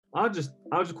I just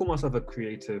call myself a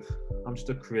creative. I'm just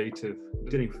a creative.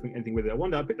 Didn't think anything with it.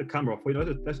 One day I picked the camera off.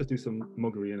 Let's just do some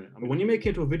muggery in it. I mean, when you make it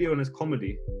into a video and it's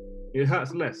comedy, it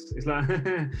hurts less. It's like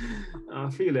I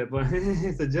feel it, but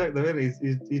it's a joke. Though, really,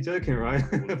 he's joking, right?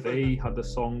 They had the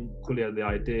song. Kuli had the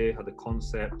idea, had the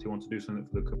concept. He wanted to do something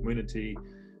for the community.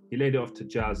 He laid it off to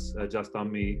Jazz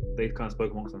Dami. They kind of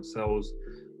spoke amongst themselves.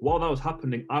 While that was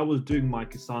happening, I was doing my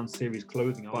Kisan series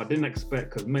clothing, but I didn't expect,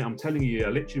 because mate, I'm telling you,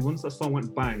 literally once that song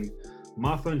went bang,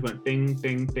 my phones went ding,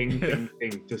 ding, ding, ding,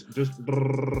 ding. Just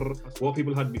brrr. What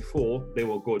people had before, they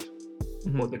were good.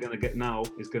 What they're gonna get now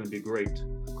is gonna be great.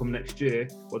 Come next year,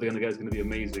 what they're gonna get is gonna be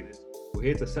amazing. We're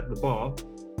here to set the bar.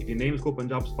 If your name is called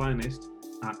Punjab's finest,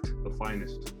 act the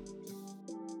finest.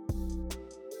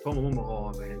 told my mama,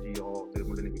 oh man, जी तेरे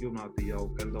मुंडे ने video बनाती है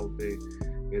गंदा होते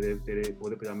तेरे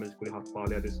ਉਹਦੇ ਪਜਾਮੇ ਚ ਕੋਈ ਹੱਥ ਪਾ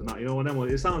ਲਿਆ this and that, you know what,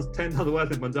 it sounds 10 times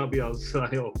worse in Punjabi. I was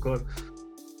like, oh god.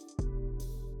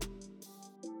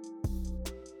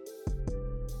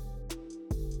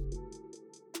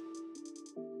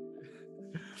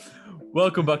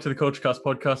 Welcome back to the Coachcast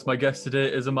podcast. My guest today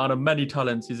is a man of many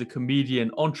talents. He's a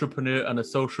comedian, entrepreneur, and a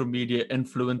social media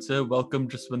influencer. Welcome,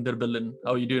 Jaswinder Billen.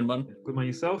 How are you doing, man? Good, man.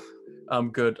 Yourself? I'm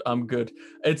good.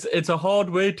 It's a hard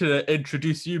way to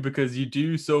introduce you because you do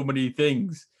so many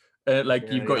things.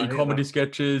 You've got your comedy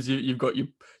sketches, you've got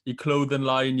your clothing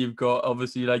line, you've got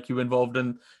obviously like you involved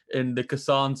in the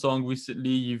Kisan song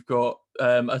recently. You've got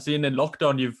I seen in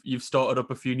lockdown you've started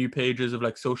up a few new pages of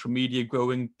like social media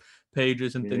growing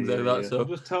pages and things like that. So I'll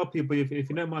just tell people if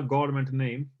you know my government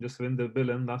name, Jaswinder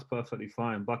Billen, that's perfectly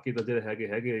fine. Baki da did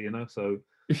hege, you know, so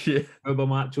yeah. but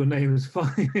my actual name is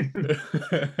fine.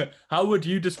 How would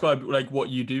you describe like what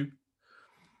you do?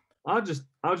 I'll just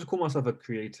call myself a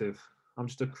creative. I'm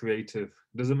just a creative.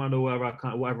 Doesn't matter whatever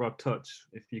I touch.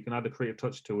 If you can add a creative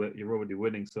touch to it, you're already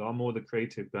winning. So I'm more the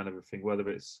creative behind everything, whether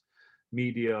it's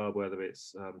media, whether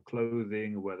it's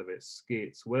clothing, whether it's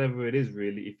skits, whatever it is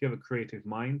really. If you have a creative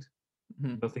mind,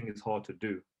 nothing is hard to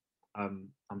do.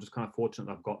 I'm just kind of fortunate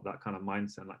I've got that kind of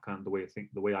mindset, that kind of the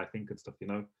way I think and stuff, you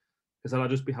know. Because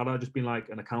had I just been like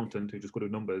an accountant who just got to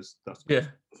do numbers, that's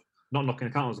not knocking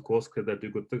accountants, of course, because they do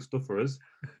good stuff for us.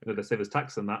 You know, they save us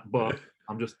tax and that. But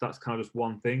that's kind of just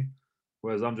one thing.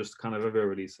 Whereas I'm just kind of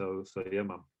everywhere. So yeah,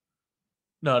 man.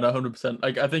 No, 100%.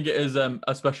 Like I think it is,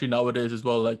 especially nowadays as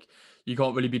well. Like you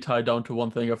can't really be tied down to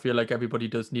one thing. I feel like everybody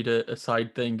does need a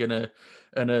side thing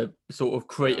and a sort of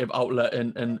creative outlet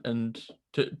and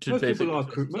to most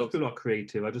people are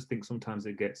creative. I just think sometimes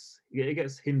it gets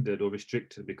hindered or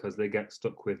restricted because they get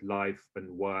stuck with life and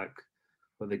work,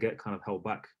 but they get kind of held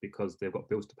back because they've got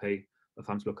bills to pay, a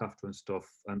family to look after and stuff,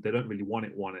 and they don't really want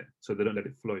it, so they don't let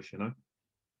it flourish, you know.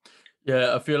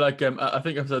 Yeah, I feel like I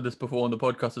think I've said this before on the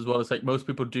podcast as well. It's like most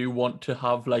people do want to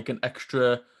have like an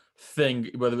extra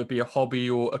thing, whether it be a hobby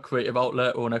or a creative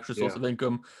outlet or an extra source of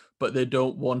income, but they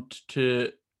don't want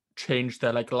to change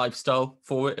their like lifestyle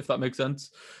for it, if that makes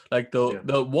sense. Like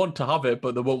they'll want to have it,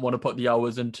 but they won't want to put the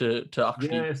hours into to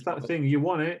actually. Yeah, it's that thing. You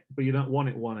want it, but you don't want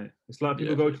it. It's like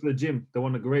people go to the gym. They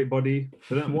want a great body.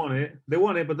 They don't want it. They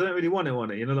want it, but they don't really want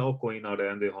it. You know, like, okay, you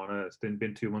know, it's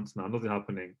been 2 months now. Nothing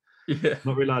happening. Yeah.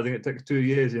 Not realizing it takes 2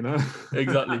 years, you know.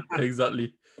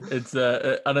 Exactly. It's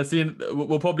and I seen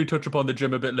we'll probably touch upon the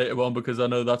gym a bit later on because I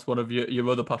know that's one of your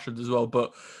other passions as well.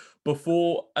 But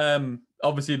before,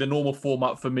 obviously the normal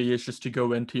format for me is just to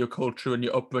go into your culture and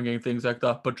your upbringing, things like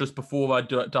that. But just before I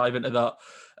dive into that,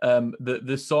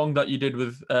 the song that you did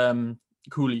with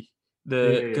Kuli,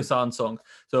 the Kisan song.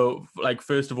 So, like,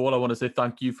 first of all, I want to say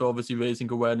thank you for obviously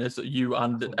raising awareness, you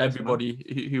and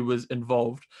everybody who was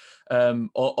involved.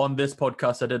 On this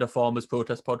podcast, I did a farmers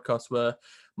protest podcast where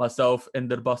myself,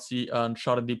 Inder Bassi, and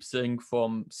Sharandeep Singh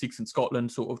from Sikhs in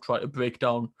Scotland sort of try to break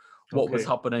down what was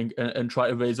happening and try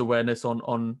to raise awareness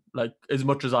on like as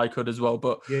much as I could as well.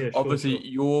 But obviously,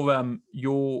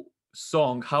 your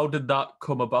song, how did that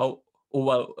come about? Or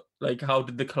well, like how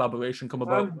did the collaboration come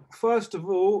about? First of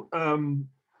all, in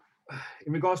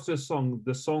regards to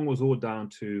the song was all down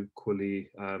to Kuli,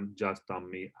 Jazz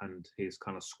Dami, and his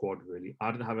kind of squad. Really,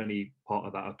 I didn't have any part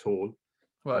of that at all.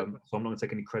 Right. So I'm not going to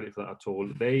take any credit for that at all.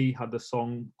 They had the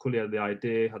song. Kuli had the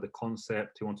idea, had the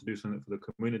concept. He wanted to do something for the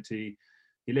community.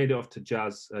 He laid it off to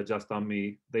Jazz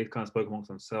Dami. They kind of spoke amongst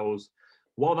themselves.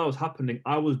 While that was happening,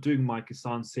 I was doing my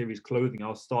Kisan series clothing.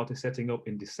 I started setting up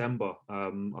in December.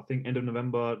 I think end of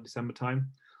November, December time.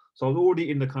 So I was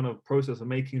already in the kind of process of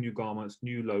making new garments,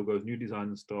 new logos, new designs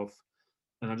and stuff.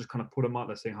 And I just kind of put them out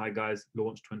there saying, hi guys,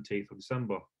 launch 28th of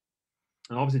December.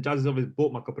 And obviously Jazz has always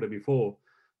bought my couple before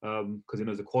because he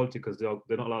knows the quality, because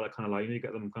they're not like that kind of like, you know, you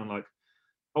get them kind of like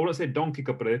I wouldn't say donkey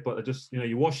kapre, but just,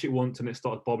 you wash it once and it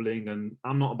starts bobbling. And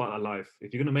I'm not about that life.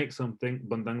 If you're gonna make something,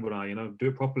 bandang bara, do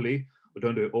it properly or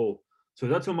don't do it all. So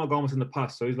that's what my garments in the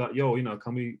past. So he's like, yo, can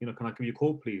I give you a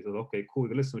call, please? I was like, okay, cool.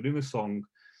 Listen, we're doing a song,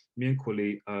 me and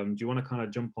Kuli. Do you want to kind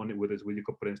of jump on it with us with your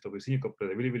kapre and stuff? We've seen your kapre,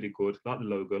 they're really, really good. Like the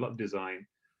logo, like the design.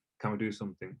 Can we do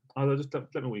something? I was just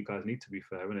let me know what you guys need, to be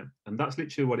fair, innit? And that's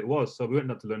literally what it was. So we went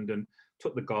down to London,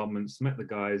 took the garments, met the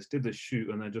guys, did the shoot,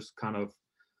 and then just kind of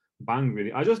bang,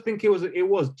 really. I just think it was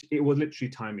literally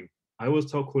timing. I always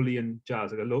tell Kuli and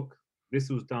Jazz, I go, look, this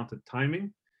was down to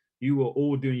timing. You were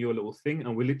all doing your little thing,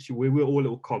 and we were all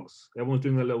little cogs. Everyone's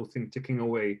doing their little thing, ticking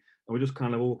away, and we just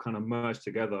kind of all kind of merged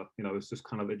together. It's just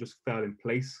kind of, it just fell in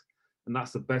place, and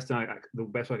that's the best way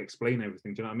I can explain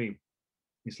everything. Do you know what I mean?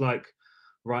 It's like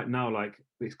right now, like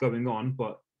it's going on,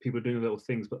 but people are doing little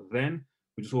things. But then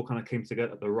we just all kind of came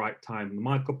together at the right time.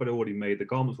 My couple are already made, the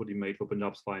garments already made for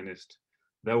Punjab's finest.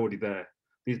 They're already there.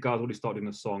 These guys already started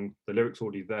doing the song, the lyrics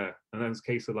already there. And then it's a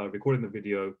case of like recording the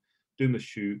video, doing the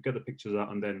shoot, get the pictures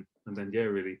out, and then yeah,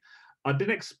 really. I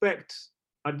didn't expect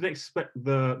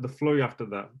the flurry after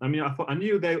that. I mean, I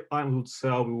knew the items would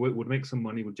sell, we would make some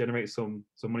money, would generate some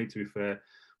money, to be fair.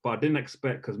 But I didn't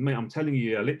expect, because mate, I'm telling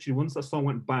you, literally once that song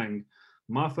went bang,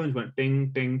 my phones went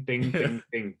ding, ding, ding, ding,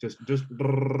 ding. Just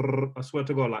I swear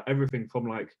to God, like everything from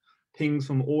like pings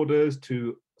from orders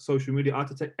to social media. I had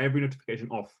to take every notification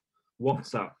off.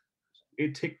 WhatsApp,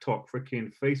 TikTok,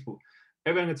 freaking Facebook.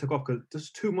 Everything I took off because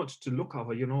there's too much to look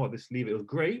at. You know what? Just leave it. It was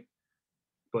great,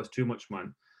 but it's too much,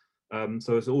 man.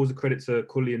 So it's always a credit to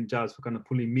Kuli and Jazz for kind of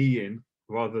pulling me in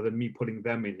rather than me pulling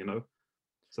them in.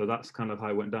 So that's kind of how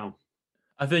it went down.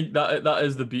 I think that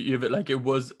is the beauty of it. Like it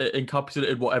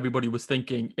encapsulated what everybody was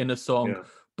thinking in a song,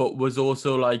 but was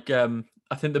also like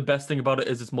I think the best thing about it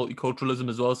is its multiculturalism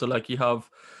as well. So like you have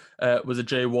was it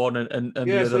J1 and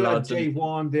the other lads? They had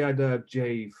J1, they had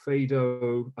Jay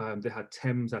Fado, they had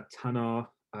Thames, at Tanner,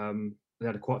 they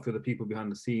had quite a few other people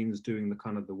behind the scenes doing the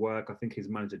kind of the work. I think his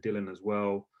manager Dylan as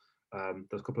well.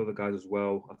 There's a couple of other guys as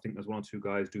well. I think there's one or two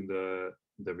guys doing the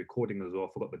recording as well.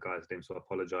 I forgot the guy's name, so I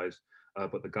apologize.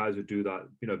 But the guys who do that,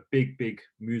 big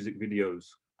music videos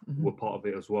were part of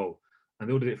it as well, and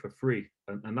they all did it for free.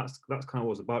 And that's kind of what it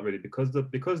was about, really, because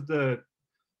the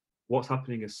what's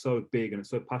happening is so big and it's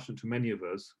so passionate to many of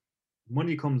us.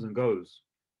 Money comes and goes,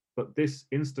 but this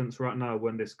instance right now,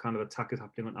 when this kind of attack is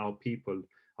happening on our people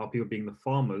being the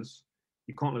farmers,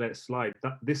 you can't let it slide.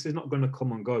 That this is not going to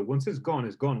come and go. Once it's gone,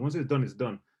 it's gone. Once it's done, it's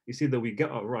done. It's either we get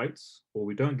our rights or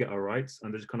we don't get our rights,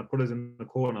 and they just kind of put us in the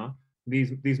corner.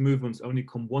 These movements only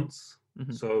come once,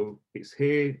 so it's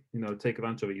here. Take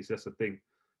advantage of it. It's just a thing.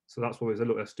 So that's what we said.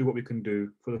 Look, let's do what we can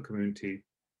do for the community,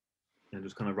 and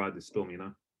just kind of ride this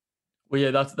storm. Well,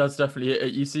 yeah, that's definitely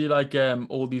it. You see, like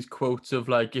all these quotes of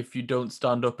like, if you don't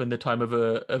stand up in the time of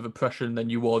oppression, then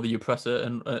you are the oppressor,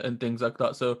 and things like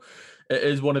that. So it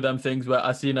is one of them things where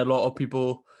I've seen a lot of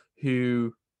people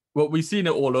who, well, we've seen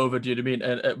it all over. Do you know what I mean?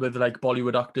 And with like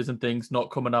Bollywood actors and things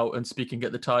not coming out and speaking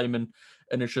at the time, and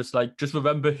it's just like, just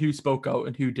remember who spoke out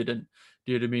and who didn't.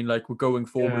 Do you know what I mean? Like we're going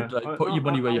forward. Like put your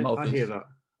money where your mouth is.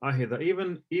 I hear that.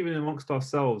 Even amongst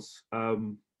ourselves,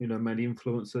 many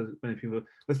influencers, many people.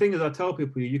 The thing is, I tell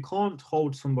people, you can't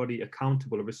hold somebody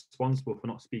accountable or responsible for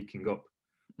not speaking up.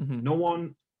 No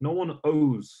one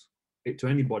owes it to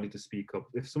anybody to speak up.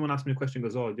 If someone asks me a question,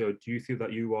 goes, "Oh, do you feel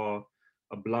that you are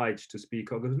obliged to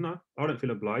speak up?" I goes, "No, I don't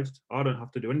feel obliged. I don't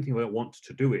have to do anything. I don't want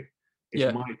to do it.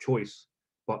 It's my choice.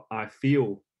 But I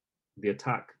feel the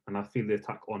attack, and I feel the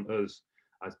attack on us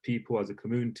as people, as a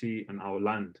community, and our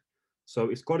land." So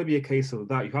it's got to be a case of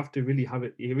that. You have to really have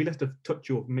it. You really have to touch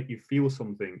you, make you feel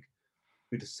something,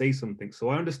 you to say something. So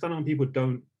I understand when people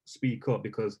don't speak up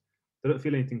because they don't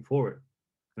feel anything for it,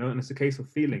 and it's a case of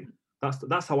feeling.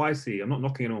 That's how I see it. I'm not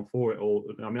knocking anyone for it, or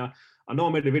I mean, I know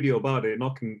I made a video about it,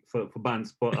 knocking for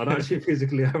bands, but I don't actually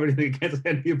physically have anything against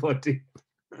anybody.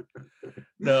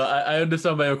 No, I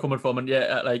understand where you're coming from, and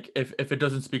like if it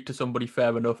doesn't speak to somebody,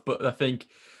 fair enough. But I think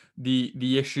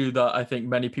the issue that I think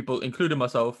many people, including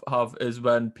myself, have is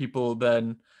when people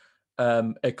then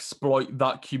exploit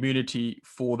that community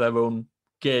for their own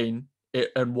gain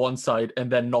on one side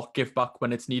and then not give back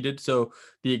when it's needed. So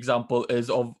the example is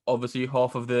of obviously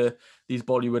half of these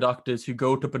Bollywood actors who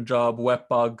go to Punjab, wet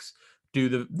bags, do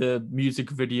the music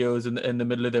videos in the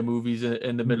middle of their movies,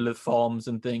 in the middle of farms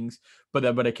and things. But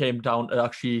then when it came down to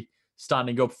actually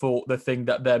standing up for the thing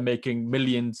that they're making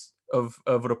millions of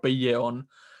rupiah on,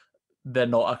 they're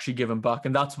not actually giving back.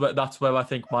 And that's where I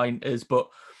think mine is. But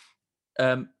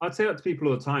I'd say that to people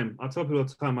all the time. I tell people all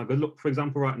the time, I go, look, for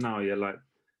example, right now, like,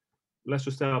 let's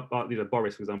just say about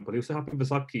Boris, for example. He was so happy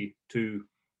Vaisakhi to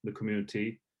the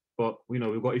community. But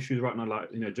we've got issues right now,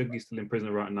 like Juggy's still in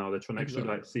prison right now. They're trying to Exactly.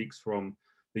 extradite Sikhs from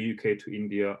the UK to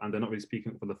India, and they're not really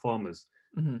speaking for the farmers.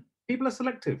 Mm-hmm. People are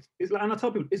selective. It's like, and I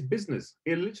tell people, it's business.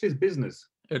 It literally is business.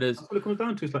 It is. That's what it comes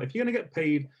down to. It's like, if you're going to get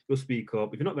paid, you'll speak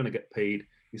up. If you're not going to get paid,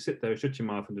 you sit there, shut your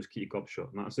mouth, and just keep your gob shut.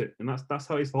 And that's it. And that's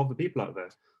how it's for half the people out there.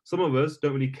 Some of us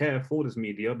don't really care for this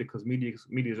media, because media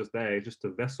is just there, just a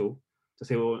vessel to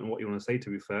say what you want to say, to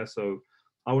be fair. So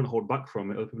I wouldn't hold back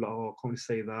from it. Other people are like, oh, can't we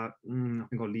say that? I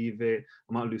think I'll leave it.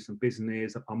 I might lose some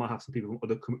business. I might have some people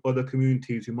from other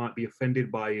communities who might be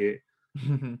offended by it.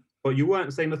 But you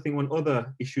weren't saying nothing when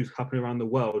other issues happening around the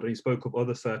world, and you spoke of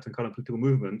other certain kind of political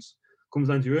movements. Comes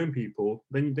down to your own people,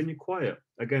 then you're quiet.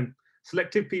 Again,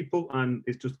 selective people, and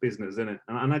it's just business, isn't it?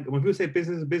 And when people say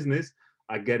business is business,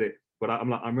 I get it. But I'm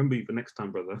like, I remember you for next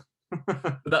time, brother.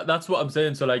 That's what I'm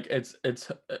saying. So like, it's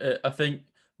I think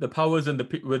the powers and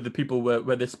with the people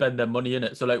where they spend their money in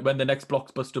it. So like, when the next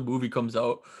blockbuster movie comes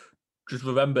out, just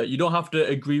remember, you don't have to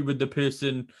agree with the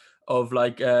person of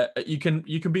like, you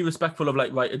can be respectful of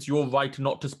like, right, it's your right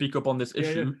not to speak up on this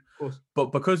issue. Yeah, of course.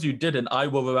 But because you didn't, I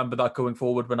will remember that going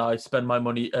forward when I spend my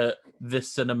money at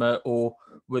this cinema or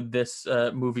with this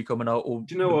movie coming out. Or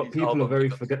do you know what? People are very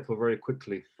forgetful very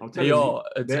quickly. I'll tell you,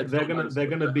 they're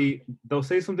gonna be. They'll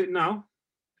say something now,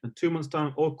 and 2 months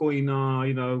time,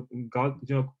 God,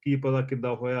 people like it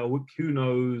that way. Who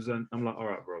knows? And I'm like, all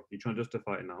right, bro, you're trying to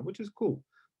justify it now, which is cool.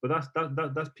 But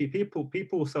that's people.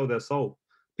 People will sell their soul.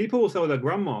 People will sell their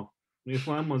grandma. It's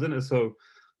one of them ones, isn't it? So,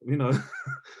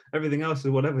 everything else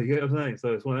is whatever. You get what I'm saying?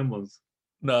 So it's one of them ones.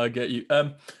 No, I get you.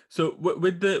 So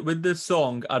with the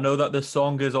song, I know that the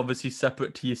song is obviously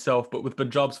separate to yourself, but with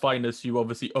Punjab's Finest, you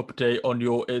obviously update on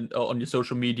your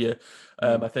social media.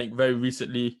 I think very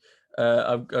recently,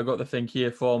 I got the thing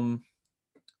here from.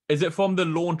 Is it from the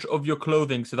launch of your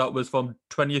clothing? So that was from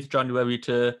 20th January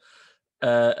to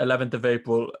 11th of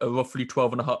April. Roughly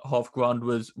 12.5 grand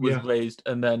was raised,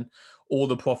 and then all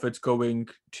the profits going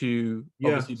to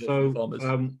obviously the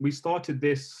farmers. We started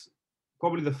this.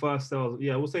 Probably the first sales,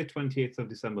 we'll say 28th of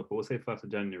December, but we'll say 1st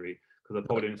of January, because I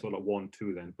probably only sold like 1,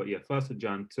 2 then. But yeah, 1st of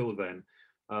Jan till then,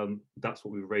 that's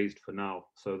what we've raised for now.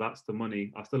 So that's the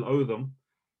money. I still owe them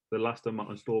the last amount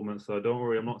installment. So don't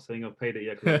worry, I'm not saying I've paid it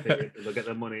yet, because I'll get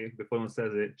their money before anyone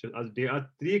says it.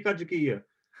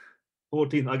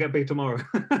 14th, I get paid tomorrow.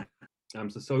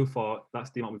 So far, that's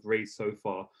the amount we've raised so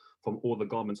far from all the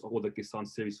garments, all the Kisan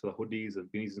series for the hoodies and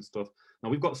beanies and stuff.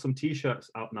 Now we've got some t-shirts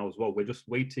out now as well. We're just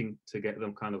waiting to get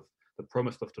them kind of the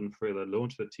promo stuff done through the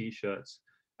launch of the t-shirts.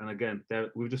 And again,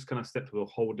 we've just kind of stepped to a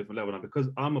whole different level now, because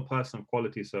I'm a person of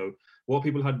quality. So what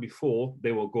people had before,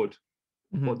 they were good.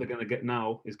 Mm-hmm. What they're going to get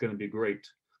now is going to be great.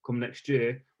 Come next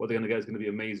year, what they're going to get is going to be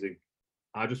amazing.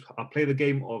 I play the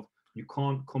game of, you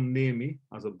can't come near me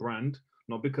as a brand,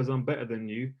 not because I'm better than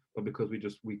you, but because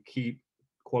we keep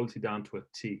quality down to a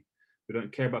T. We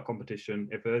don't care about competition.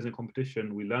 If there isn't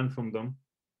competition, we learn from them,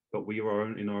 but we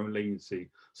are in our own leniency.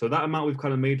 So that amount we've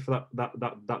kind of made for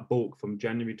that bulk from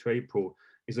January to April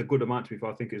is a good amount to me.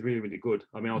 I think it's really, really good.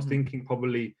 I mean, I was thinking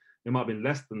probably it might have been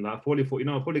less than that. I probably thought,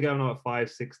 I'll probably go out at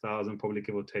 5,000-6,000, probably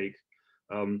give or take.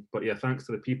 But yeah, thanks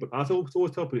to the people. I always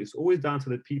tell people, it's always down to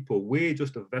the people. We're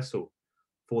just a vessel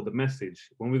for the message.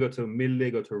 When we go to Mille,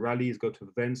 go to rallies, go to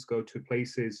events, go to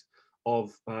places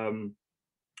of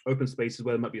open spaces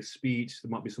where there might be a speech, there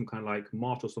might be some kind of like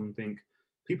march or something,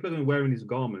 people are going to be wearing these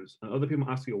garments, and other people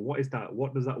ask you, what is that?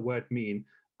 What does that word mean?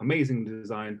 Amazing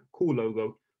design, cool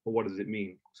logo, but what does it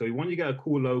mean? So when you get a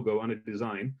cool logo and a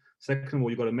design, second of all,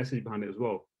 you've got a message behind it as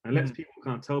well. And lets people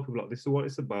kind of tell people, like, this is what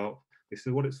it's about, this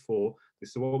is what it's for,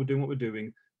 this is what we're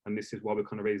doing, and this is why we're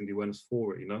kind of raising the awareness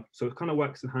for it, So it kind of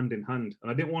works hand in hand. And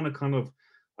I didn't want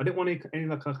any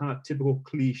like a kind of typical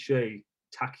cliche,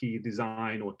 tacky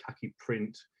design or tacky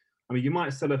print. I mean, you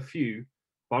might sell a few,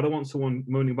 but I don't want someone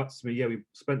moaning back to me, yeah, we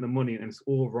spent the money and it's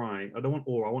all right. I don't want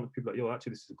all. I want people like, yo,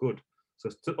 actually, this is good. So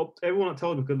everyone that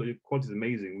tells me, good, look, your quality is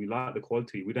amazing. We like the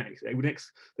quality.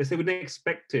 They say we didn't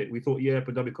expect it. We thought, yeah,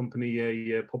 Punjabi company,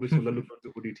 yeah, probably some look at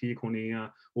the hoodie, tea,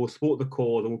 or sport the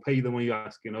cause, and we'll pay you the money you're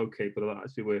asking. Okay, but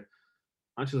actually, we're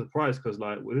actually surprised, because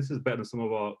this is better than some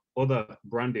of our other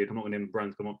branded, I'm not going to name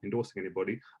brands, I'm not endorsing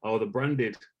anybody, our other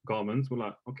branded garments. We're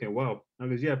like, okay, wow.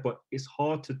 And goes, yeah, but it's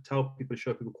hard to tell people,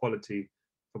 show people quality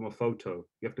from a photo.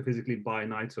 You have to physically buy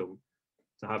an item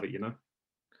to have it,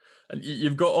 And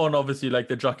you've got on obviously like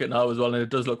the jacket now as well, and it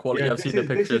does look quality. I've seen the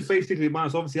pictures. This is basically mine.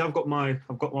 So obviously I've got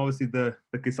obviously the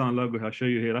Kisan logo. I'll show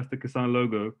you here. That's the Kisan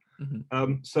logo.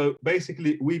 So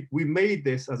basically we made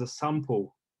this as a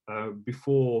sample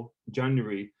before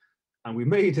January, and we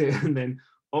made it, and then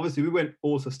obviously we went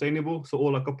all sustainable, so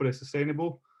all our couple is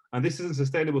sustainable, and this isn't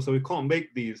sustainable, so we can't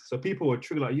make these. So people were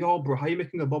triggered like, yo, bro, how are you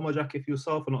making a bomber jacket for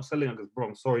yourself and not selling it? I goes, bro,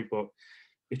 I'm sorry, but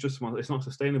it's not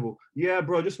sustainable. Yeah,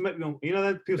 bro, just make me on.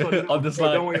 Then people start, I'm just bro,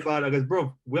 like, don't worry about it. I goes,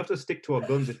 bro, we have to stick to our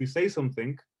guns. If we say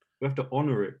something, we have to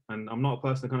honor it. And I'm not a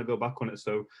person to kind of go back on it.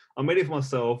 So I made it for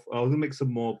myself. I was gonna make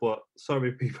some more, but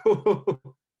sorry, people.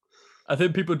 I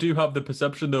think people do have the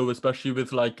perception though, especially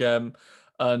with like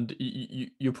and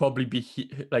you'll probably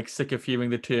be like sick of hearing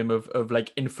the term of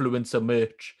like influencer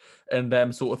merch and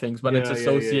them sort of things when it's Yeah.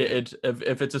 associated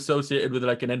if it's associated with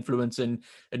like an influence and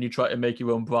you try to make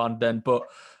your own brand then. But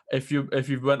if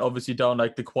you went obviously down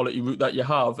like the quality route that you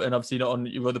have, and I've seen it on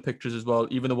your other pictures as well,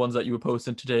 even the ones that you were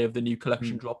posting today of the new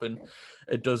collection dropping,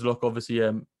 it does look obviously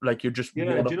like you're just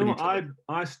Yeah, one do you up know in what? each other.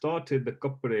 I started the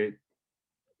company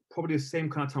probably the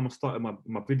same kind of time I started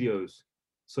my videos.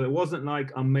 So it wasn't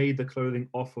like I made the clothing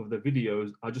off of the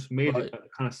videos. I just made it Right. at a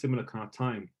kind of similar kind of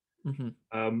time.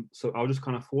 Mm-hmm. So I was just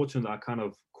kind of fortunate that I kind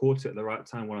of caught it at the right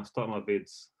time when I started my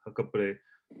vids a couple of,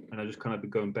 and I just kind of been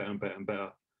going better and better and better.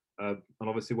 And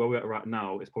obviously where we're at right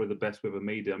now, it's probably the best we've ever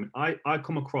made it. I mean, I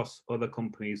come across other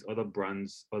companies, other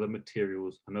brands, other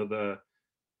materials, and other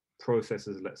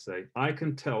processes, let's say. I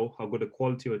can tell how good the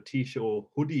quality of a t-shirt or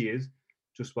hoodie is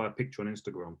just by a picture on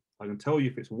Instagram. I can tell you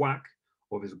if it's whack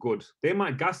or if it's good. They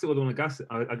might gas it or don't want to gas it.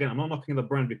 Again, I'm not knocking the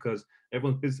brand because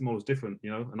everyone's business model is different,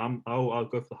 and I'll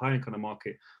go for the high end kind of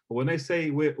market. But when they say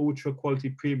we're ultra quality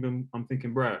premium, I'm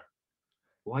thinking, bruh,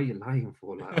 why are you lying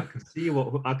for? Like I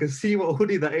can see what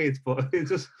hoodie that is, but it's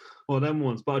just one of them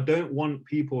ones. But I don't want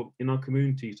people in our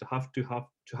community to have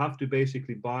to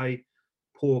basically buy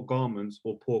poor garments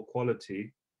or poor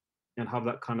quality and have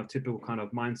that kind of typical kind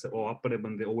of mindset, or up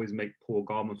when they always make poor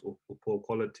garments or poor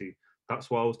quality. That's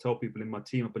why I always tell people in my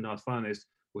team at Punjab's Finest,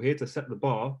 we're here to set the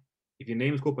bar. If your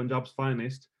name is called Punjab's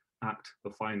Finest, act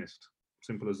the finest.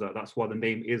 Simple as that. That's why the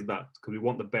name is that, because we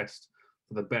want the best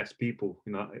for the best people,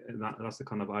 and that's the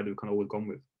kind of idea we've kind of always gone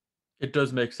with. It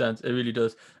does make sense. It really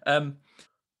does.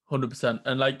 100%.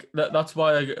 And like that's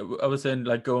why I was saying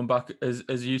like going back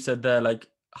as you said there, like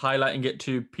highlighting it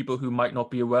to people who might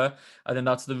not be aware. I think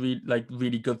that's the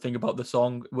really good thing about the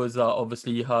song was that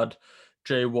obviously you had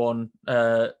J1,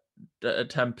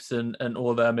 Temps and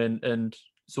all them and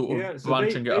sort of Yeah, so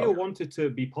branching it they all out. wanted to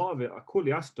be part of it. I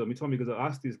quickly asked them. He told me, because I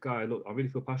asked this guy, look, I really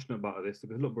feel passionate about this.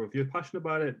 Because look, bro, if you're passionate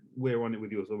about it, we're on it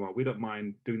with you as well. We don't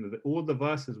mind doing all the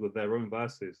verses with their own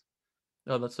verses.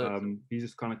 Oh, that's it. He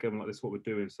just kind of gave them like, this is what we're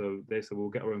doing. So they said we'll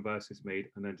get our own verses made,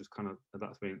 and then just kind of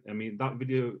that's me. I mean, that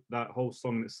video, that whole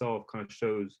song in itself, kind of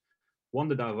shows one,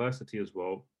 the diversity as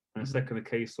well, and second, a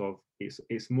case of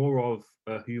it's more of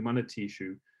a humanity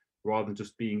issue rather than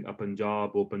just being a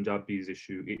Punjab or Punjabis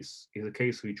issue. It's a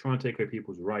case of you trying to take away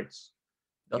people's rights.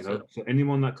 That's it. So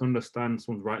anyone that can understand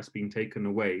someone's rights being taken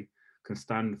away can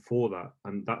stand for that,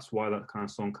 and that's why that kind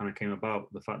of song kind of came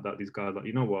about. The fact that these guys like,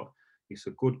 you know what, it's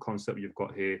a good concept you've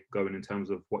got here going in terms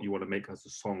of what you want to make as a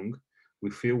song. We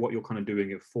feel what you're kind of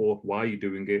doing it for, why you're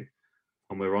doing it,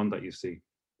 and we're on that, you see.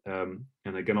 And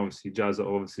again, obviously, Jazz,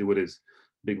 obviously, with his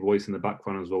big voice in the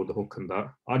background as well, the hook and that.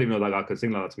 I didn't know that guy could sing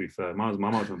like that, to be fair. My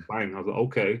mouth went bang. I was like,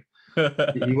 okay.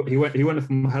 he went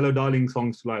from Hello Darling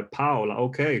songs to like Pow, like,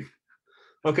 okay.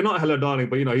 Okay, not Hello Darling,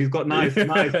 but he's got nice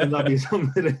Punjabi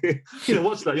songs.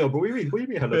 Watch that, yo, but what do you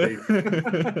mean Hello Baby?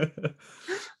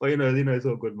 But it's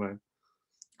all good, man.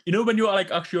 When you are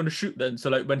like actually on a shoot then, so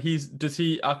like when does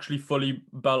he actually fully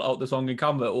belt out the song in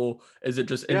camera, or is it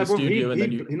just in the studio and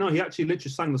then he actually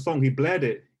literally sang the song. He blared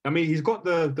it. I mean, he's got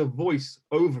the voice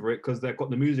over it because they've got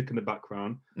the music in the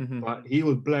background, but he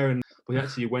was blaring. But he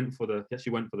actually went for the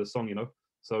song,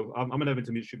 So I'm never been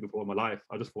to music shoot before in my life.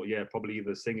 I just thought, yeah, probably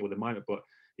either sing it with a mic, but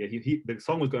yeah, the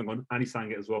song was going on and he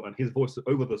sang it as well, and his voice was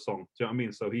over the song. Do you know what I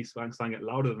mean? So he sang it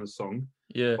louder than the song.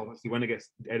 Yeah. Obviously, when it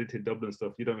gets edited, dubbed and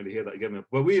stuff, you don't really hear that again.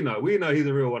 But we know he's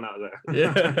a real one out there.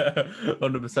 Yeah,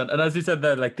 100%. And as you said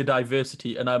there, like the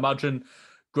diversity, and I imagine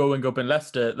growing up in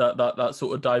Leicester, that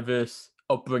sort of diverse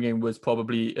upbringing was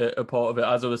probably a part of it.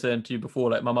 As I was saying to you before,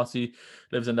 like my Massey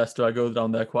lives in Leicester, I go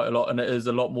down there quite a lot, and it is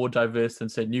a lot more diverse than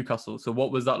say Newcastle. So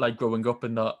what was that like growing up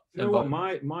in that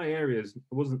environment? What, my areas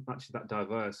wasn't actually that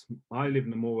diverse. I live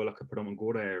in a more like a predominant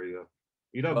Gouda area.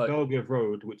 You'd have Belgrave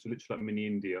Road, which is literally like mini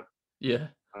India. Yeah.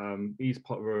 East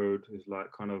Pot Road is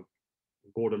like kind of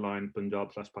borderline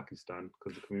Punjab/Pakistan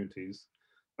because the communities.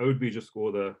 Oadby just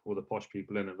all the posh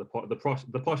people in it,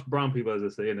 the posh brown people, as they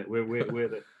say, in it.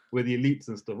 We're the elites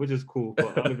and stuff, which is cool.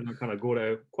 But I live in a kind of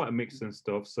Gouda, quite a mix and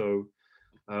stuff. So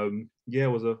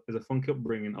it was a funky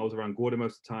upbringing. I was around Gouda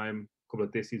most of the time. A couple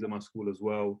of Dissis at my school as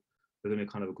well. There's only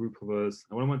kind of a group of us.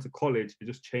 And when I went to college, it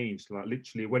just changed. Like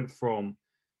literally, went from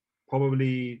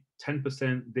probably 10%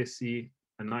 Dissi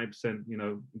and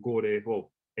 90%, Gorde,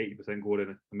 well, 80% Gorde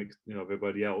and a mix, of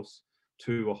everybody else,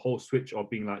 to a whole switch of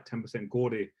being like 10%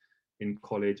 Gorde in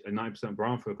college and 90%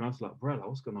 brown folk. And I was like, bro, like,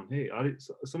 what's going on here?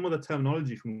 Some of the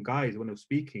terminology from guys when they were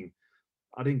speaking,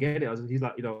 I didn't get it. He's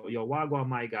like, yo, why go on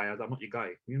my guy? I was like, I'm not your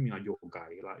guy. You mean like your guy?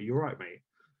 Like, you're right, mate.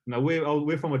 Now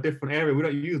we're from a different area. We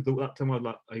don't use that term.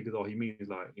 Like, he goes, oh, he means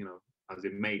like, as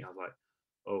in mate. I was like,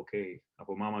 okay. I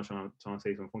thought Mama trying to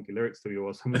say some funky lyrics to you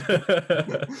or something.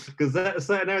 Because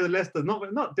certain areas of Leicester,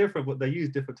 not different, but they use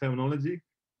different terminology.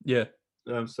 Yeah.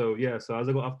 So as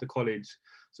I got after college,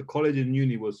 so college and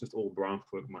uni was just all brown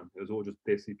folk, man. It was all just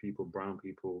desi people, brown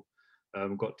people.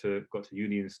 Got to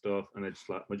uni and stuff, and it's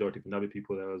like majority Punjabi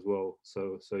people there as well.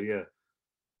 So yeah.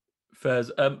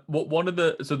 Fairs.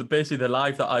 Basically the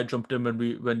live that I jumped in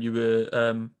when you were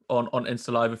on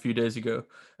Insta Live a few days ago,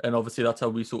 and obviously that's how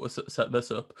we sort of set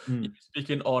this up.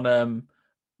 Speaking on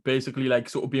basically like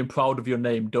sort of being proud of your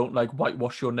name, don't like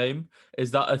whitewash your name.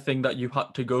 Is that a thing that you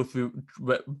had to go through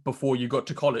before you got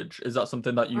to college? Is that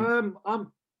something that you?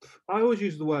 I always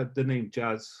use the name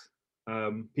Jazz.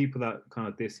 People that kind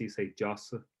of dissy say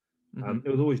Jazz. It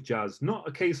was always Jazz. Not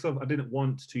a case of I didn't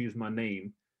want to use my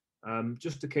name.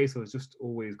 Just a case of it was just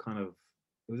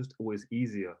always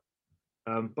easier.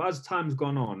 But as time's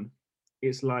gone on,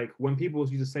 it's like when people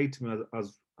used to say to me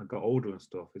as I got older and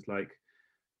stuff, it's like,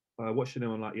 what's your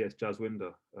name? I'm like, yeah, it's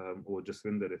Jaswinder, or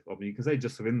Jaswinder. You can say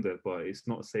Jaswinder, but it's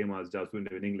not the same as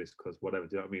Jaswinder in English because whatever.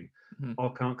 Do you know what I mean? Oh,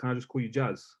 can I just call you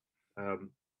Jazz?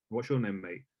 What's your name,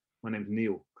 mate? My name's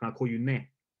Neil. Can I call you Ne?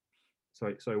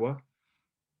 Sorry, what?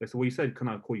 That's what you said. Can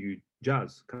I call you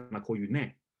Jazz? Can I call you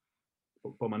Ne?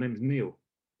 But my name's Neil.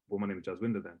 Well, my name's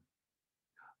Jaswinder then.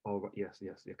 Oh, right, yes,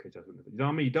 okay, Jaswinder. You know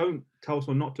what I mean? You don't tell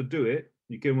someone not to do it.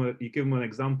 You give them an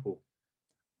example.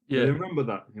 Yeah. Remember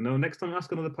that. Next time you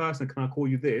ask another person, can I call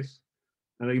you this?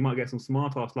 And then you might get some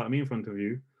smart ass like me in front of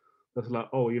you. That's like,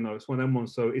 oh, it's one of them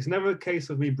ones. So it's never a case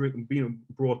of me being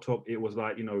brought up. It was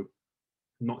like,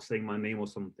 not saying my name or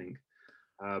something.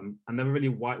 I never really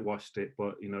whitewashed it,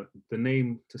 but the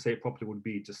name to say it properly would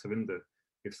be Jaswinder.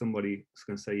 If somebody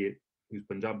can say it who's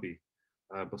Punjabi,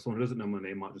 but someone who doesn't know my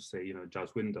name might just say,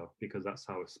 Jaswinder, because that's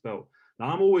how it's spelled.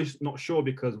 Now I'm always not sure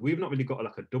because we've not really got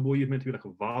like a W, meant to be like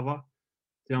a Vava.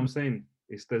 See what I'm saying?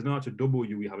 There's no actual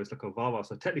W we have, it's like a Vava.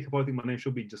 So technically I think my name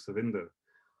should be Jaswinder,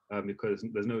 because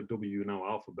there's no W in our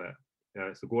alphabet. Yeah,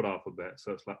 it's a good alphabet.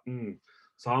 So it's like,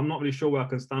 So I'm not really sure where I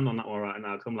can stand on that one right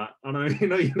now. Cause I'm like, I don't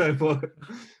know,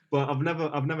 but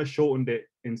I've never shortened it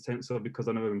in sense of because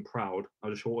I've never been proud. I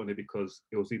just shortened it because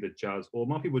it was either Jazz or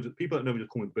my people that know me just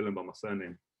call me Billen by my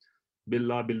surname.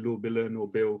 Billa, Billu, Billen, or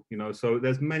Bill. So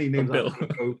there's many names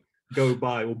that go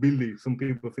by, or Billy. Some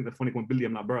people think they're funny calling Billy.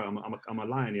 I'm like, bro, I'm a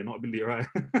lion here, not a Billy, right?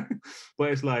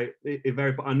 But it's like it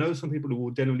very. I know some people who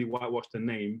will generally whitewash the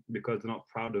name because they're not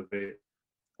proud of it,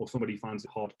 or somebody finds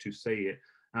it hard to say it.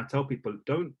 And I tell people,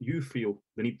 don't you feel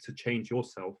the need to change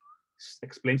yourself.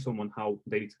 Explain to someone how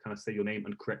they need to kind of say your name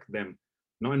and correct them.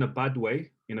 Not in a bad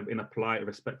way, in a polite,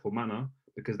 respectful manner,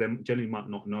 because they generally might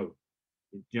not know.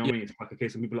 Do you know what I mean? It's like a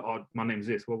case of people like, oh, my name's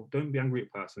this. Well, don't be angry at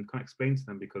a person. Can't explain to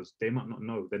them because they might not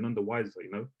know. They're none the wiser,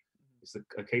 It's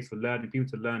a case for learning, people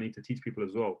to learn, need to teach people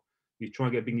as well. You try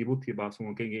and get being able to about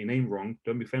someone getting your name wrong,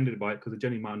 don't be offended by it because they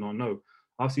generally might not know.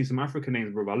 I've seen some African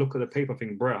names, bro. I look at the paper, I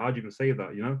think, bro, how do you even say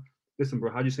that? Listen,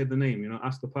 bro, how do you say the name?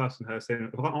 Ask the person how to say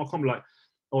it. I'll come like,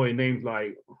 oh, your name's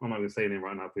like, I'm not going to say your name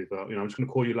right now, please, but, I'm just going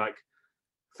to call you like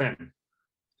Fem. Do you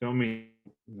know what I mean?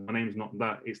 My name's not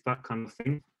that. It's that kind of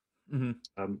thing.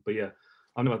 But yeah,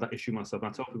 I've never had that issue myself.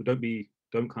 And I tell people,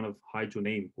 don't kind of hide your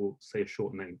name or say a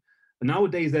short name. And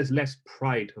nowadays, there's less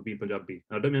pride of being Punjabi.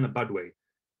 And I don't mean in a bad way.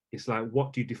 It's like,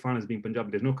 what do you define as being Punjabi?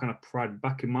 There's no kind of pride.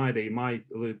 Back in my day,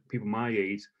 people my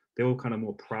age, they were kind of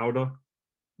more prouder.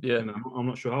 Yeah. I'm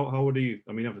not sure. How old are you?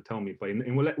 I mean, you have to tell me. But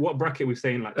in what bracket are we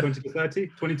saying? Like 20 to 30?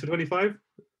 20 to 25?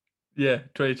 Yeah,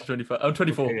 20 to 25. I'm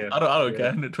 24. Okay, yeah. I don't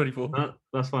care. 24.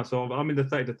 That's fine. So I'm in the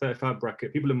 30 to 35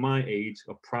 bracket. People in my age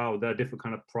are proud. They're different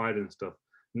kind of pride and stuff.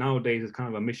 Nowadays, it's kind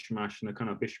of a mishmash and a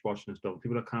kind of bish-bosh and stuff.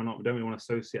 People are kind of don't really want to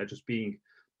associate just being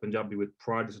Punjabi with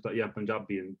pride. It's just like, yeah,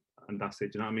 Punjabi and that's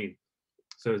it. Do you know what I mean?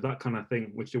 So it's that kind of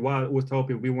thing, which is why I always tell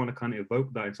people we want to kind of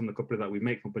evoke that in some of the couplets that we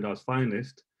make from Punjab's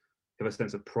finest. Have a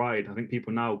sense of pride. I think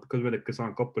people now, because we're the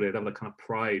Kisan couplet, they have that kind of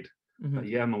pride. Like,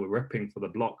 yeah, man, we're repping for the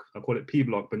block. I call it P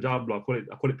block, Punjab block.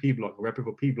 I call it P block. We're repping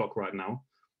for P block right now.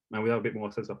 And we have a bit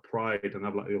more sense of pride and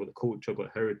have like the culture,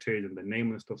 got heritage and the name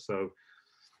and stuff. So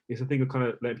it's a thing of kind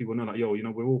of letting people know that, yo,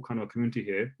 we're all kind of a community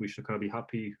here. We should kind of be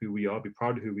happy who we are, be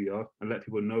proud of who we are, and let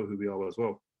people know who we are as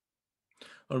well.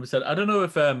 100%. I don't know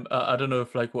if I don't know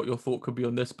if like what your thought could be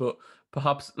on this, but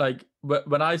perhaps like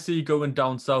when I see going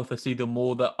down south, I see the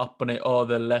more that up on it are,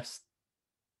 the less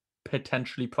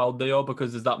potentially proud they are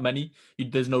because there's that many.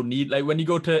 There's no need. Like when you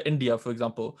go to India, for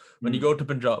example, when you Mm. go to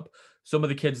Punjab, some of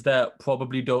the kids there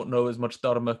probably don't know as much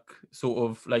Dharmic sort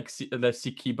of like their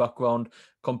Sikhi background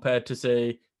compared to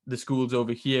say the schools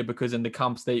over here, because in the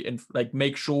camps they like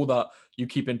make sure that you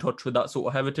keep in touch with that sort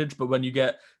of heritage. But when you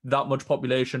get that much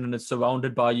population and it's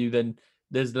surrounded by you, then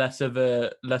there's less of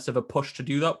a push to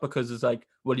do that because it's like,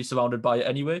 well, you're surrounded by it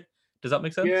anyway. Does that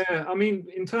make sense? Yeah, I mean,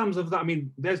 in terms of that, I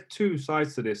mean, there's two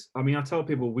sides to this. I mean, I tell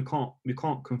people we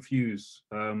can't confuse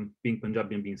being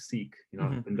Punjabi and being Sikh. You know,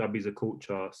 Hmm. Punjabi is a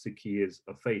culture, Sikhi is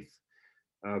a faith.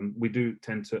 We do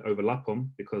tend to overlap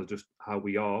them because of just how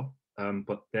we are,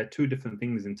 but they're two different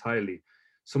things entirely.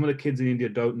 Some of the kids in India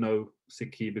don't know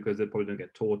Sikhi because they probably don't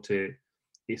get taught it.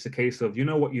 It's a case of you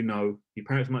know what you know. Your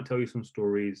parents might tell you some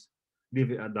stories. Leave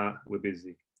it at that. We're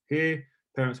busy. Here,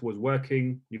 parents was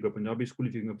working. You go Punjabi school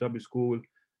if you go Punjabi school.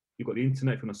 You got the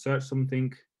internet if you want to search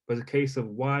something. But it's a case of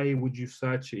why would you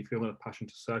search it if you don't have a passion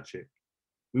to search it?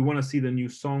 We want to see the new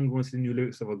song. We want to see the new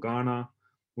lyrics of a Ghana.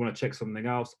 We want to check something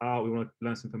else out. We want to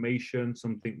learn some information.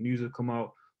 Something news has come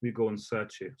out. We go and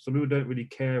search it. Some people don't really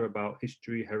care about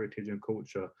history, heritage, and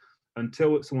culture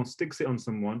until someone sticks it on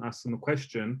someone, asks them a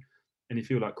question, and you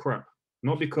feel like crap.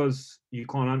 Not because you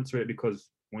can't answer it because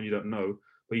one you don't know,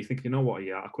 but you think, you know what?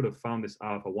 Yeah, I could have found this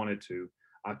out if I wanted to.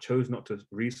 I chose not to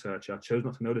research it. I chose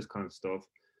not to know this kind of stuff,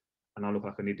 and I look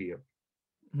like an idiot.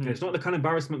 And Hmm. it's not the kind of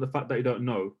embarrassment, the fact that you don't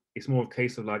know. It's more of a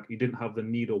case of like you didn't have the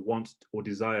need or want or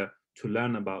desire to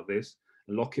learn about this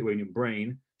and lock it in your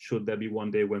brain. Should there be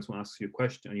one day when someone asks you a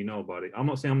question and you know about it? I'm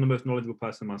not saying I'm the most knowledgeable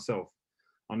person myself.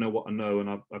 I know what I know, and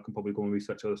I can probably go and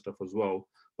research other stuff as well.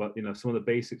 But you know, some of the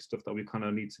basic stuff that we kind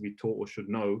of need to be taught or should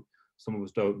know, some of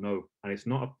us don't know, and it's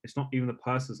not even the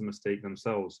person's mistake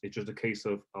themselves. It's just a case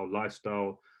of our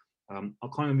lifestyle. I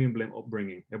can't even blame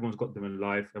upbringing. Everyone's got their own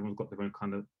life. Everyone's got their own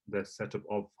kind of their setup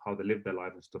of how they live their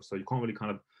life and stuff. So you can't really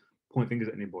kind of point fingers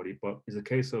at anybody. But it's a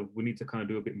case of we need to kind of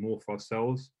do a bit more for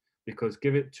ourselves because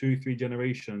give it 2, 3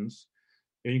 generations,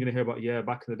 and you're gonna hear about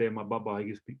back in the day, my baba he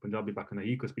could speak Punjabi back in the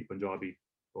he could speak Punjabi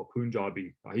or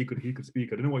Punjabi. He could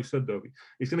speak. I don't know what he said though.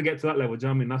 It's gonna get to that level. Do you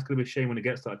know what I mean? That's gonna be a shame when it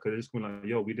gets to that because it's just gonna be like,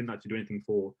 yo, we didn't actually do anything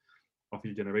for our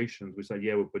future generations. We said,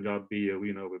 yeah, we're Punjabi, or,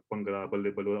 you know, we're Bangla,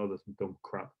 all this dumb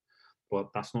crap. But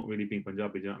that's not really being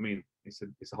Punjabi. Do you know what I mean? It's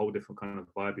a whole different kind of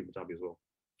vibe in Punjabi as well.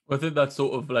 I think that's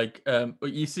sort of like,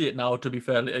 but you see it now. To be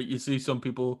fair, you see some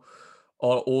people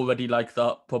are already like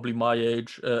that, probably my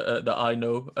age, that I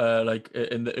know, like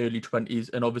in the early 20s,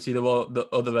 and obviously there are the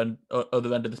other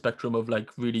end of the spectrum of like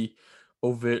really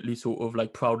overtly sort of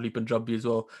like proudly Punjabi as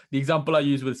well. The example I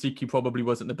used with Sikhi probably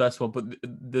wasn't the best one, but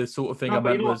the sort of thing No, I but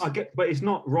you meant know what? I was, get, but it's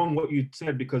not wrong what you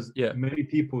said because yeah. many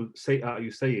people say it how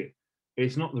you say it.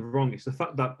 It's not the wrong. It's the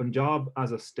fact that Punjab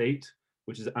as a state,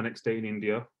 which is an annexed state in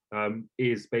India,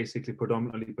 is basically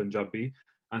predominantly Punjabi,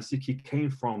 and Sikhi came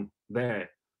from there.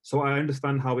 So I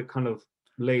understand how it kind of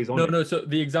lays on No, it. no. So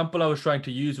the example I was trying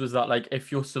to use was that like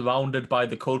if you're surrounded by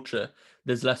the culture,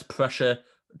 there's less pressure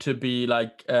to be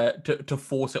like to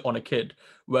force it on a kid.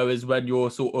 Whereas when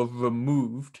you're sort of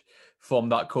removed from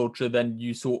that culture, then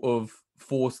you sort of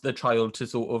force the child to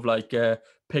sort of like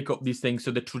pick up these things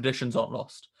so the traditions aren't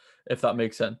lost, if that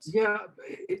makes sense. Yeah,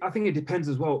 I think it depends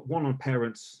as well. One on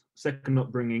parents, second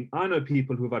upbringing. I know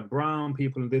people who've had brown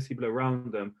people and this people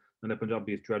around them, and their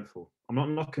Punjabi is dreadful. I'm not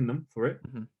knocking them for it,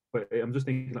 Hmm. but I'm just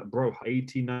thinking like, bro,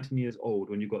 18, 19 years old,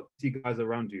 when you've got these guys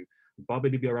around you,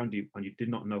 Baba be around you, and you did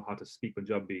not know how to speak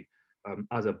Punjabi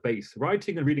as a base.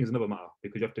 Writing and reading is another matter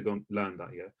because you have to go and learn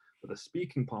that, yeah. But the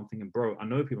speaking part, I'm thinking, bro, I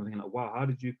know people thinking like, wow, how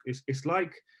did you? It's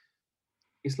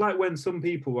like when some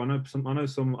people I know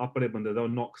some upper banda they'll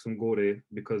knock some gore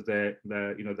because they're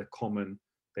you know they're common,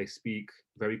 they speak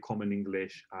very common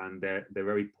English and they're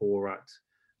very poor at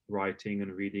writing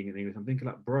and reading in English. I'm thinking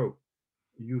like, bro,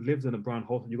 you lived in a brown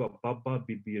hole, you got Baba,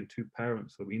 Bibi, and two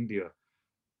parents from India.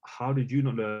 How did you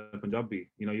not learn Punjabi?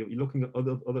 You know, you're looking at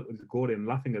other Gordon and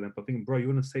laughing at them, but thinking, bro, you're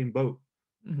in the same boat.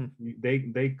 Hmm.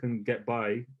 They can get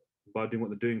by doing what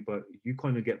they're doing, but you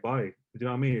can't even get by. Do you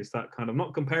know what I mean? It's that kind of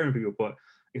not comparing people, but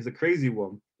it's a crazy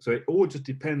one. So it all just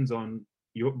depends on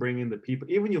your upbringing, the people,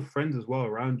 even your friends as well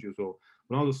around you as well.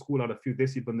 When I was at school, I had a few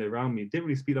Desi bande around me. Didn't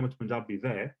really speak that much Punjabi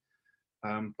there,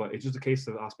 but it's just a case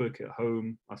of I spoke at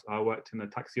home. I worked in a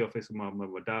taxi office with my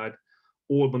dad.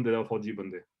 All bande del Fauji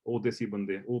bande, all Desi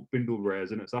bande, all Pindu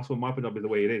rares, and so that's what my Punjabi is the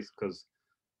way it is. Because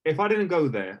if I didn't go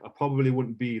there, I probably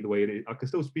wouldn't be the way it is. I could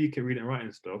still speak it, read it, and write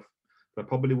and stuff, but I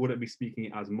probably wouldn't be speaking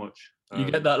it as much. You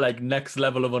get that like next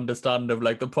level of understanding of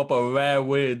like the proper rare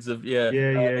words of yeah.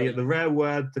 The rare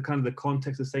word, the kind of the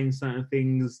context of saying certain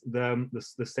things, the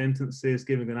sentences,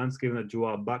 giving an answer, giving a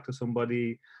jawab back to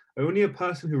somebody. Only a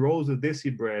person who rolls with this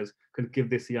brares can give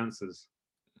this the answers.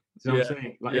 You know what I'm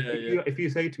saying? Like if you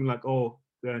say to me like, oh,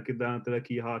 get down to the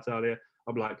key heart earlier,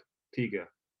 I'll be like, Tiga.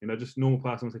 You know, just normal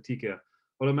person will say Tiga.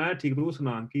 Well, man, Tiga, you know what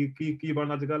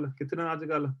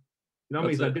I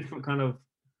mean? It's like different kind of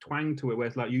twang to it, where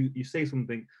it's like you say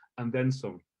something and then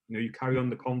some. You know, you carry on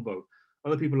the convo.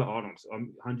 Other people are like, oh, no,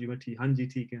 hanji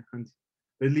tika, hanji.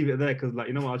 They leave it there because, like,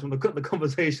 you know what? I just want to cut the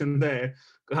conversation there.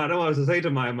 I don't know what else to say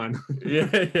to my man.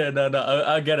 no,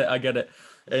 I get it.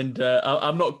 And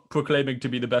I'm not proclaiming to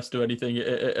be the best or anything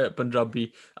at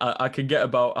Punjabi. I can get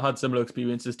about. I had similar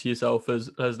experiences to yourself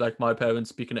as like my parents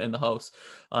speaking it in the house,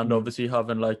 and obviously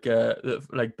having like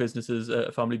businesses,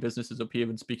 family businesses up here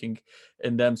and speaking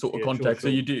in them sort of context.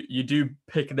 Sure. So you do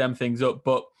pick them things up,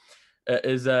 but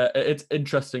it's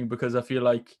interesting because I feel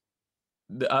like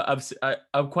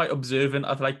I'm quite observant.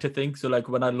 I'd like to think so. Like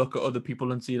when I look at other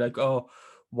people and see like, oh,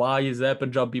 why is their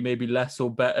Punjabi maybe less or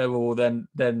better, or than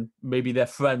maybe their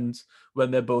friends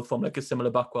when they're both from like a similar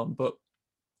background. But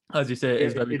as you say, it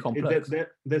is very complex.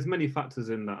 There's many factors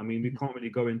in that. I mean, we can't really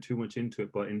go in too much into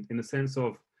it, but in the sense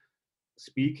of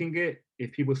speaking it,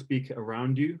 if people speak it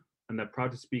around you and they're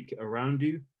proud to speak it around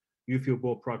you, you feel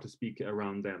more proud to speak it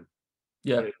around them.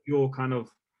 Yeah. But if you're kind of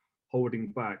holding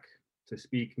back to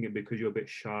speaking it because you're a bit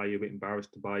shy, you're a bit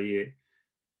embarrassed by it,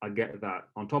 I get that.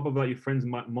 On top of that, your friends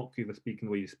might mock you for speaking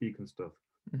the way you speak and stuff.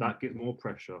 That gives more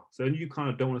pressure. So you kind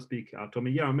of don't want to speak it out. I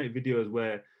mean, I make videos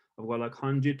where I've got like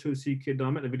 100 to see kid. I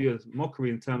make the videos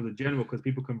mockery in terms of general because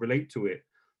people can relate to it.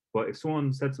 But if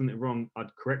someone said something wrong,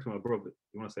 I'd correct my brother.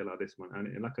 You want to say it like this, man,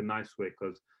 and in like a nice way,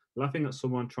 because laughing at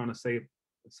someone trying to say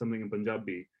something in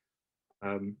Punjabi,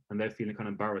 and they're feeling kind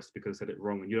of embarrassed because they said it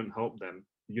wrong, and you don't help them.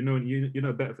 You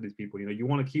know better for these people. You know, you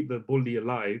want to keep the bully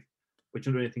alive, but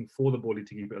you don't do anything for the bully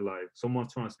to keep it alive.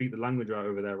 Someone's trying to speak the language right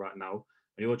over there right now,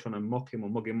 and you're trying to mock him or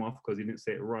mug him off because he didn't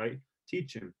say it right.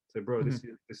 Teach him. Say, bro, this is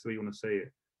the way you want to say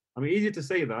it. I mean, easier to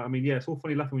say that. I mean, yeah, it's all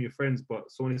funny laughing with your friends, but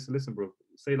someone needs to listen, bro.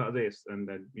 Say like this, and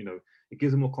then, you know, it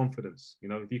gives them more confidence. You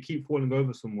know, if you keep falling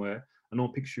over somewhere and no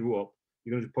one picks you up,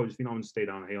 you're gonna probably just think, I'm gonna stay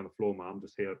down here on the floor, man. I'm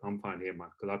just here. I'm fine here, man,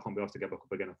 because I can't be asked to get back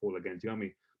up again and fall again. Do you know what I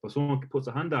mean? But someone puts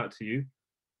a hand out to you,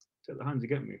 take the hand, you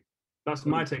get me. That's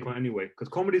my take on it anyway. Because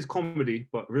comedy is comedy,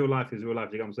 but real life is real life.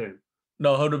 You get what I'm saying?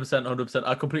 No, 100%.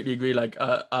 I completely agree. Like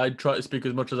I try to speak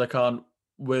as much as I can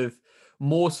with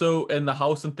more so in the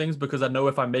house and things, because I know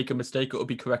if I make a mistake, it'll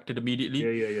be corrected immediately.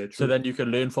 Yeah. True. So then you can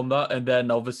learn from that. And then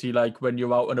obviously, like when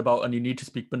you're out and about and you need to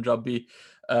speak Punjabi,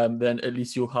 then at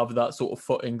least you'll have that sort of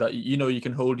footing that, you know, you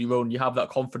can hold your own. You have that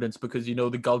confidence because you know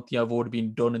the galti have already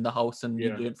been done in the house and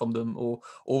you learn from them, or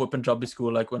a Punjabi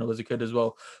school, like when I was a kid as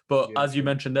well. But as you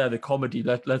mentioned there, the comedy,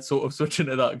 let's sort of switch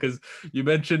into that, because you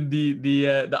mentioned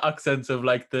the accents of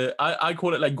like I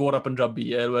call it like Gora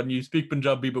Punjabi, when you speak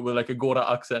Punjabi but with like a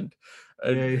Gora accent.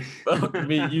 And fuck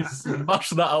me, you smash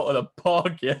that out of the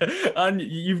park, and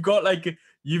you've got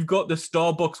the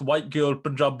Starbucks white girl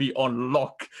Punjabi on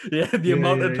lock, the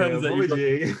amount of times that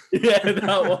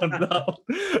that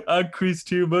one, I crease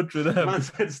too much with them. Man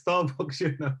said Starbucks,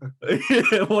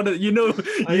 you know.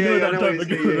 That type of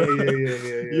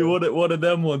girl. You one of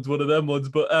them ones.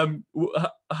 But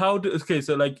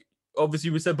so like, obviously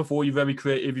we said before, you're very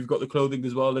creative, you've got the clothing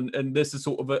as well, and this is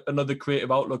sort of another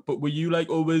creative outlook. But were you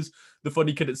like always the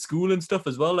funny kid at school and stuff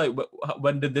as well? Like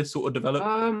when did this sort of develop?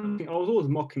 I was always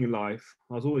mocking life.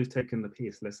 I was always taking the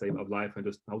piece, let's say, of life, and I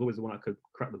was always the one that could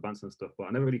crack the bands and stuff, but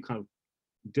I never really kind of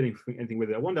did anything with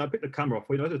it. One day I picked the camera off,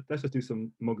 let's just do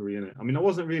some muggery in it. I mean, I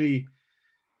wasn't really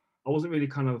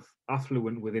kind of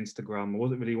affluent with Instagram. I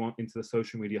wasn't really into the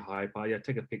social media hype.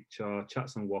 Take a picture, chat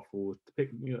some waffles. I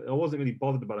wasn't really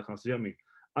bothered about that kind of stuff. You know what I mean?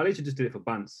 I literally just did it for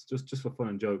bands, just for fun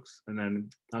and jokes. And then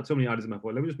I had so many ideas in my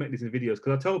head. Let me just make these in videos,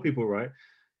 because I tell people, right?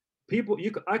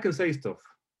 I can say stuff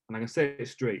and I can say it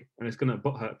straight, and it's gonna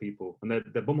butt hurt people, and their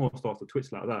bumhole starts to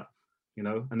twitch like that, you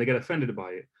know, and they get offended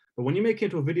by it. But when you make it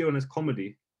into a video and it's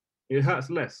comedy, it hurts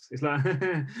less. It's like,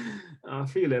 I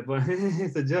feel it, but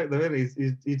it's a joke, though, really.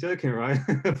 He's joking, right?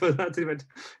 But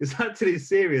it's actually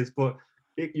serious, but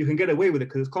you can get away with it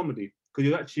because it's comedy, because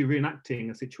you're actually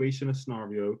reenacting a situation, a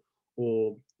scenario,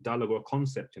 or dialogue or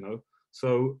concept, you know?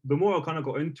 So the more I kind of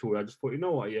got into it, I just thought, you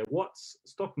know what, what's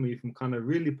stopping me from kind of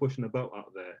really pushing the belt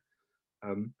out there,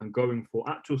 and going for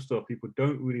actual stuff people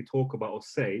don't really talk about or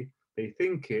say. They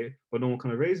think it, but no one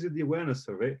kind of raises the awareness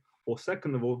of it. Or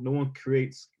second of all, no one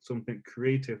creates something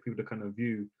creative for people to kind of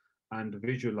view and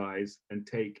visualize and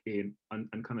take in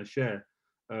and kind of share.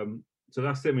 So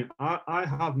that's it. I mean, I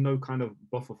have no kind of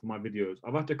buffer for my videos.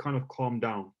 I've had to kind of calm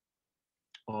down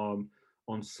um,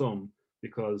 on some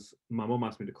because my mom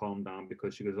asked me to calm down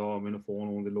because she goes, "Oh, I'm in a phone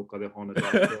only look at the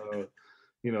Honda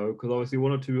you know, because obviously we've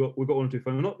got one or two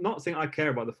phones. Not saying I care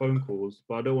about the phone calls,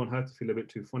 but I don't want her to feel a bit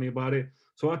too funny about it.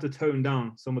 So I had to tone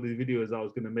down some of these videos I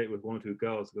was going to make with one or two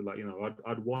girls. Like, you know,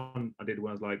 I did when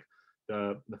I was like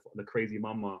the crazy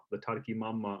mama, the Tarki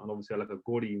mama, and obviously I like a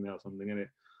Gori email or something in it.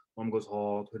 Mom goes,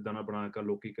 oh, dana banaka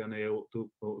loki ka ne tu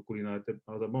kuri na.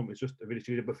 I was like, Mom, it's just a video.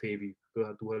 She did a baby. Tu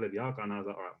hele diya ka. And I was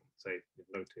like, all right, say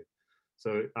noted.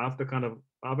 So after kind of,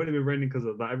 I've only been renting because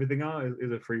of that. Everything else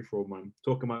is a free for all, man.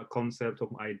 Talking about concepts,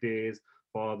 talking about ideas,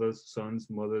 fathers, sons,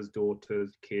 mothers,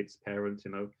 daughters, kids, parents,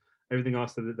 you know, everything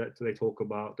else that they talk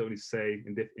about, don't really say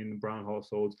in brown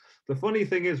households. The funny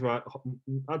thing is, right,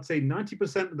 I'd say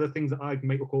 90% of the things that I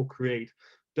make or create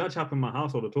don't happen in my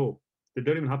household at all. They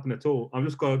don't even happen at all. I've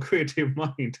just got a creative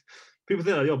mind. People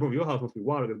think, like, yo, bro, your house must be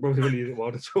wild. Bro, it really isn't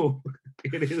wild at all.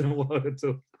 It isn't wild at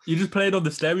all. You just played on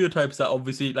the stereotypes that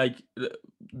obviously, like,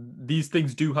 these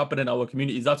things do happen in our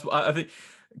communities. That's what I think.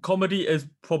 Comedy is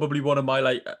probably one of my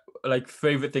like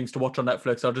favorite things to watch on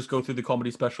Netflix. I'll just go through the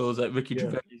comedy specials like Ricky Yeah.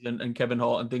 Gervais and Kevin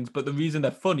Hart and things. But the reason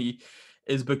they're funny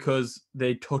is because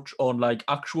they touch on like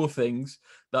actual things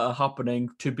that are happening,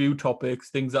 taboo topics,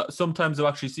 things that sometimes are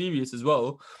actually serious as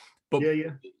well. But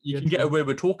Yeah. you can get True. away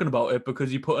with talking about it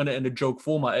because you're putting it in a joke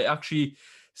format. It actually,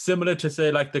 similar to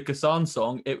say like the Kassan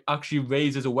song, it actually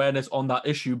raises awareness on that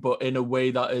issue, but in a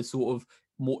way that is sort of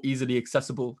more easily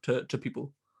accessible to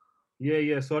people.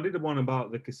 Yeah. So I did the one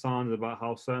about the Kisans, about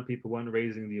how certain people weren't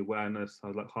raising the awareness. I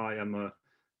was like, hi, I wonder,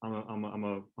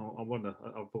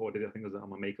 I forgot what I did. I think it was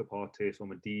I'm a makeup artist, or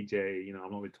I'm a DJ. You know,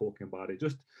 I'm not really talking about it.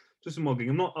 Just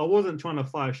mugging. I wasn't trying to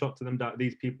fire a shot to them that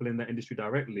these people in the industry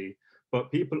directly,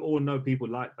 but people all know people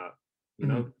like that. You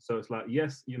know, so it's like,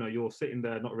 yes, you know, you're sitting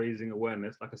there not raising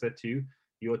awareness. Like I said to you,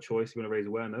 your choice. You're going to raise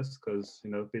awareness because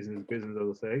you know business is business,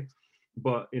 as I say.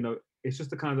 But you know, it's just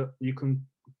the kind of you can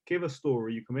give a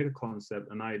story, you can make a concept,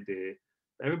 an idea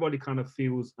that everybody kind of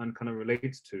feels and kind of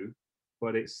relates to,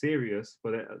 but it's serious,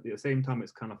 but at the same time,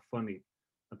 it's kind of funny.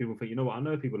 And people think, you know what, I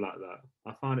know people like that.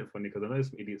 I find it funny because I know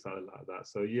some idiots out there like that.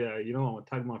 So yeah, you know, I'm gonna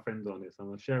tag my friends on this. I'm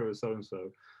gonna share it with so and so,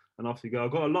 and off you go.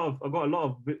 I've got a lot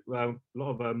of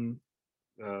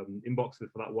inboxes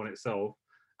for that one itself,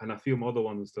 and a few other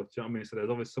ones and stuff. Do you know what I mean? So there's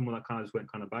always someone that kind of just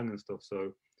went kind of bang and stuff.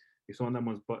 So it's one of them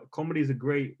ones. But comedy is a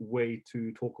great way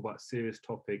to talk about serious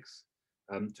topics,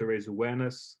 to raise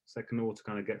awareness. Second of all, to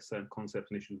kind of get certain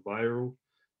concepts and issues viral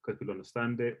because people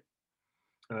understand it.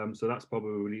 So that's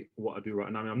probably what I do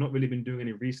right now. I mean, I've not really been doing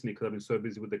any recently because I've been so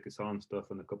busy with the Kisan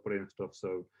stuff and the Kapore and stuff.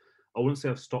 So I wouldn't say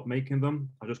I've stopped making them.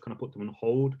 I just kind of put them on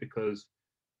hold because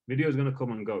video is going to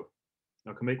come and go.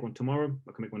 I can make one tomorrow.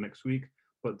 I can make one next week.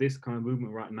 But this kind of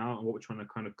movement right now and what we're trying to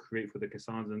kind of create for the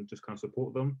Kisans and just kind of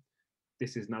support them,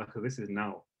 this is now because this is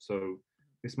now. So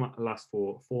this might last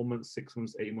for 4 months, 6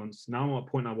 months, 8 months. Now I'm at a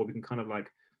point now where we can kind of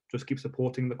like just keep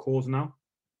supporting the cause now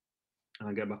and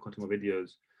I get back onto my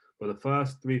videos. But the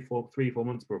first 4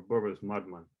 months, bro, it was mad,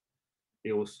 man.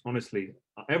 It was honestly,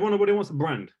 everybody wants a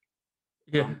brand.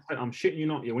 Yeah. I'm shitting you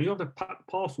not. Yeah, when you have to pack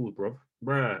parcels,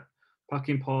 bruh,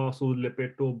 packing parcels,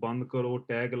 lipeto, band karo,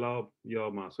 tag lab. Yo,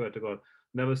 man, I swear to God,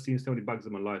 never seen so many bags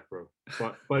in my life, bro.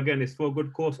 But again, it's for a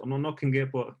good cause. I'm not knocking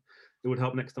it, but it would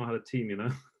help next time I had a team, you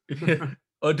know. Yeah.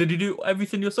 Oh, did you do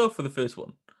everything yourself for the first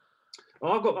one?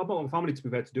 Oh, I've got my family to be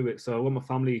prepared to do it, so I want my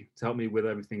family to help me with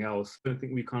everything else. I don't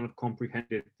think we kind of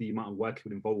comprehended the amount of work it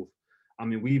would involve. I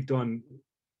mean, we've done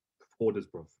orders,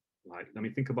 bro. Like, I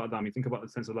mean, think about that. I mean, think about the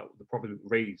sense of like the profit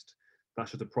raised.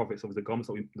 That's just the profits of the garments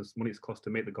that the money it's cost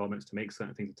to make the garments, to make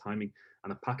certain things, the timing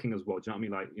and the packing as well. Do you know what I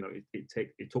mean? Like, you know,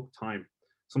 it took time.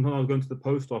 Sometimes I was going to the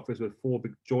post office with 4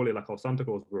 big jolly like our Santa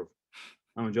Claus, bro.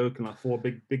 I'm joking, like 4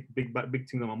 big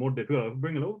things on my mud. People are like,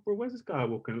 bringing, oh, bro, where's this guy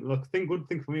walking? Like, good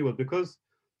thing for me was because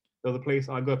the other place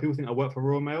I go, people think I work for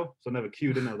Royal Mail, so I never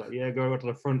queued in. I was like, yeah, go to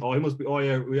the front. Oh, he must be. Oh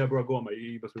yeah, bro, go on, mate.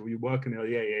 You must be. You working there?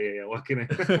 Yeah, working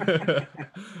there.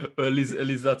 Well, at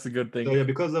least that's a good thing. So yeah,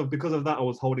 because of that, I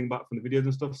was holding back from the videos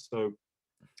and stuff. So,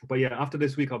 but yeah, after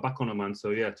this week, I'm back on it, man.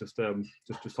 So yeah, just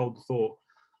hold the thought.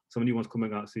 Some new ones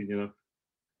coming out soon, you know.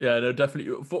 Yeah, no,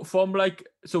 definitely. From like,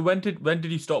 so when did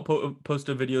you start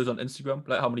posting videos on Instagram?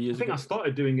 Like, how many years I think ago? I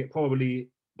started doing it probably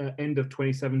end of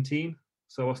 2017.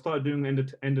 So I started doing end of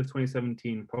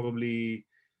 2017, probably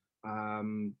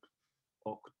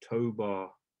October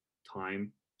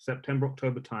time, September,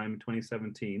 October time,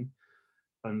 2017.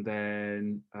 And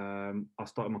then I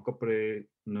started my company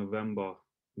November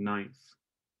 9th,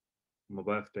 on my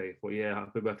birthday. Thought, yeah,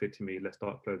 happy birthday to me. Let's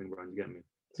start a clothing brand. You get me?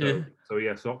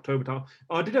 Yeah. So October time.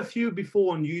 I did a few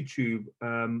before on YouTube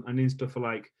and Insta for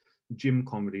like gym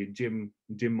comedy, gym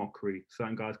mockery,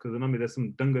 certain guys. Because remember, there's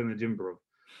some dunga in the gym, bro.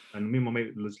 And me and my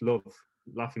mate just love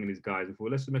laughing at these guys. And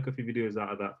thought, let's just make a few videos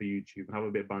out of that for YouTube and have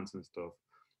a bit of banter and stuff.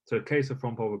 So Case of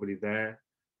From probably there.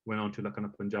 Went on to like kind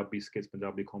of Punjabi skits,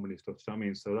 Punjabi comedy stuff. You know what I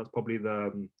mean? So that's probably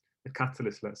the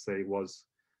catalyst, let's say, was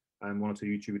one or two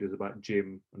YouTube videos about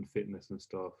gym and fitness and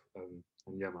stuff. And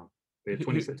yeah, man. Yeah,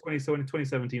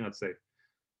 2017, I'd say.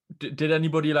 Did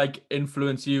anybody like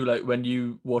influence you, like when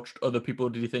you watched other people?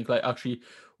 Did you think like actually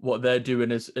what they're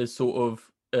doing is sort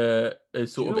of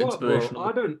inspirational? What, bro?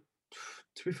 I don't.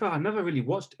 To be fair, I never really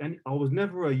watched any. I was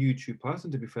never a YouTube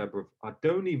person. To be fair, bro, I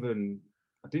didn't even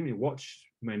watch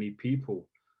many people.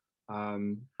 I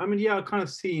mean, yeah, I kind of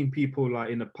seen people like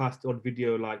in the past odd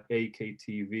video like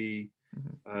AKTV,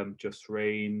 Just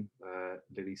Rain,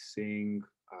 Lily Singh,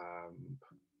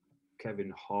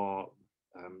 Kevin Hart,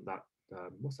 that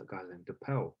what's that guy's name?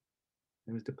 Chappelle.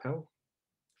 Name is Chappelle.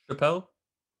 Chappelle,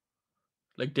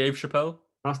 like Dave Chappelle.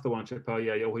 That's the one, Chappelle.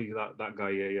 Yeah, that guy.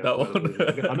 Yeah. That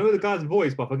one. I know the guy's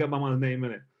voice, but I forget my man's name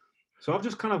in it. So I've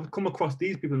just kind of come across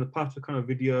these people in the past with kind of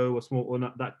video or small or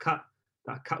that Cat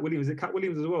Williams. Is it Cat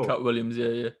Williams as well? Cat Williams,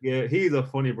 yeah. Yeah, he's a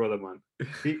funny brother, man.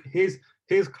 His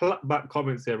clapback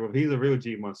comments here, bro. He's a real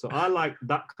G, man. So I like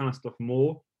that kind of stuff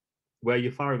more, where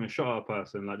you're firing a shot at a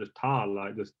person, like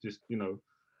just you know.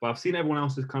 But I've seen everyone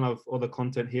else's kind of other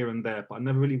content here and there, but I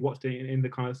never really watched it in the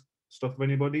kind of stuff of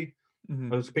anybody.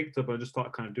 I just picked up and I just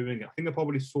started kind of doing it. I think I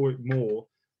probably saw it more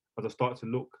as I started to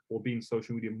look or be in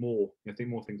social media more. I think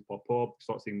more things pop up,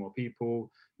 start seeing more people,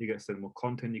 you get to send more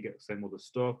content, you get to send more the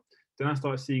stuff. Then I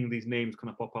started seeing these names kind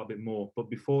of pop out a bit more. But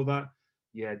before that,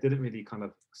 yeah, it didn't really kind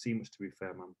of see much, to be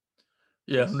fair, man.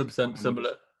 Yeah, 100%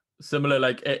 similar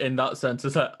like in that sense.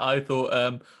 It's like I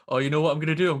thought, oh, you know what I'm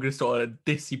gonna do? I'm gonna start a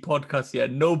Dissy podcast. Yeah,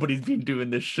 nobody's been doing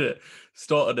this shit.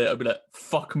 Started it, I'd be like,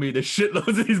 fuck me, there's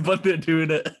shitloads of these but they're doing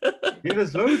it. Yeah,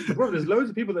 there's loads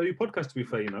of people that do podcasts, to be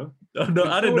fair, you know. No,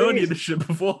 I didn't know any of this shit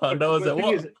beforehand. I was like,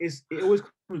 what? It always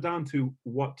comes down to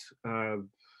what how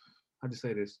do you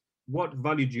say this? What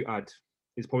value do you add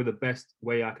is probably the best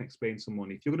way I can explain to someone.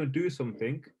 If you're gonna do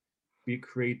something, be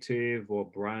creative or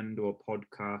brand or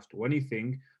podcast or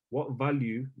anything, what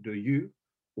value do you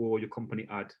or your company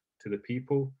add to the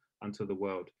people and to the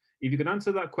world? If you can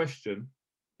answer that question,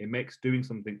 it makes doing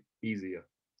something easier.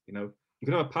 You know, you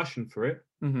can have a passion for it,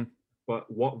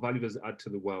 but what value does it add to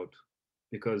the world?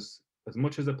 Because as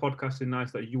much as a podcast is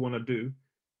nice that you want to do,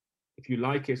 if you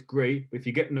like it, it's great. But if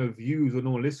you get no views or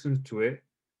no one listens to it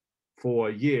for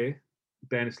a year,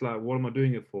 then it's like, what am I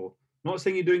doing it for? Not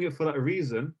saying you're doing it for that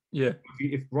reason. Yeah.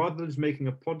 If rather than just making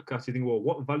a podcast, you think, well,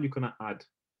 what value can I add?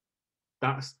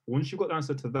 That's once you've got the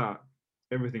answer to that,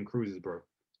 everything cruises, bro.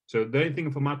 So the only thing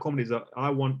for my comedy is that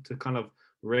I want to kind of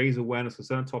raise awareness for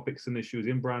certain topics and issues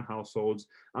in brown households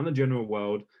and the general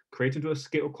world, create into a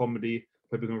skit or comedy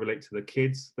where people can relate to the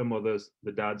kids, the mothers,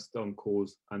 the dads, the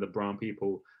uncles, and the brown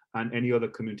people, and any other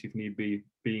community if need be,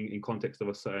 being in context of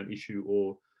a certain issue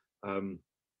or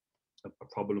a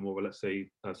problem, or let's say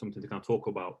something to kind of talk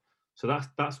about. So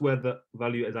that's where the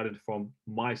value is added from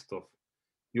my stuff.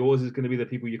 Yours is going to be the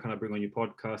people you kind of bring on your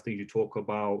podcast, things you talk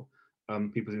about,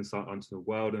 people's insight onto the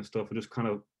world and stuff, and just kind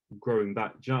of growing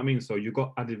that. Do you know what I mean? So you've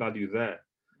got added value there.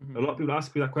 A lot of people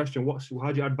ask me that question: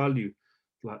 how do you add value?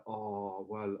 Like, oh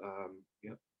well,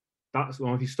 yeah. That's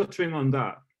well, if you're stuttering on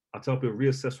that, I tell people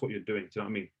reassess what you're doing. Do you know what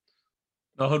I mean?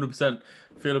 100%.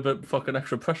 Feel a bit fucking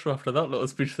extra pressure after that little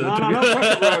speech. No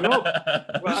pressure, bro. No.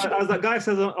 Well, as that guy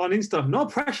says on Insta, no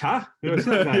pressure. You know,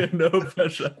 that guy. No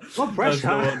pressure. No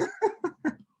pressure.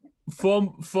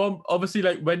 From obviously,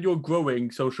 like when you're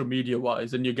growing social media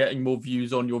wise and you're getting more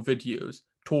views on your videos,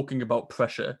 talking about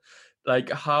pressure, like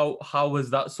how has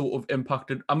that sort of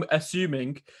impacted? I'm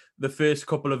assuming the first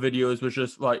couple of videos was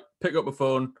just like pick up a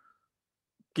phone,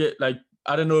 get like.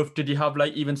 I don't know if did you have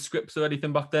like even scripts or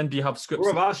anything back then? Do you have scripts?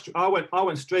 Bro, I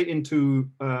went straight into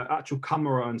actual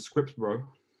camera and scripts, bro.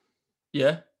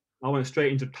 Yeah. I went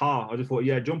straight into tar. I just thought,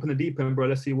 yeah, jump in the deep end, bro.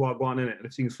 Let's see what I got in it.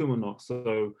 Let's see if you can swim or not.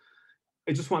 So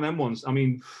it's just one of them ones. I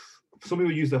mean, some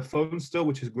people use their phone still,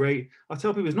 which is great. I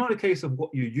tell people it's not a case of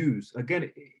what you use.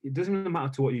 Again, it doesn't even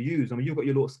matter to what you use. I mean, you've got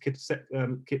your little kit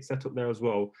set up there as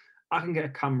well. I can get a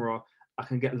camera, I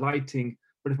can get lighting,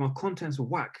 but if my content's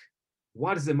whack,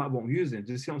 why does it matter what I'm using?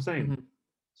 Do you see what I'm saying?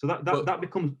 So that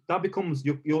becomes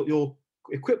your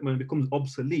equipment becomes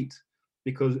obsolete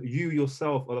because you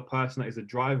yourself are the person that is the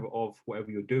driver of whatever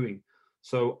you're doing.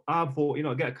 So I thought,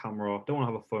 get a camera. Don't want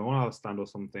to have a phone. I want to have a stand or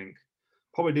something.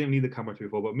 Probably didn't need the camera to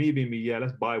before, but me being me, yeah,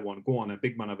 let's buy one. Go on, a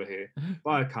big man over here.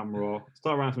 Buy a camera,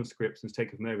 start writing some scripts and take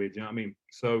it from there. Do you know what I mean?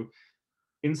 So,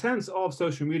 in sense of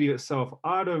social media itself,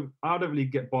 I don't really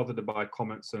get bothered by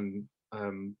comments and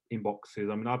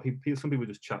inboxes. I mean, some people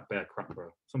just chat bare crap, bro.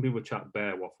 Some people chat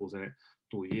bare waffles in it.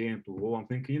 I'm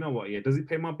thinking, you know what? Yeah, does he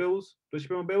pay my bills? Does she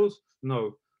pay my bills?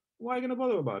 No. Why are you gonna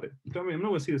bother about it? You know what I mean? I'm not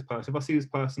gonna see this person. If I see this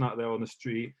person out there on the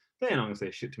street, they ain't not gonna say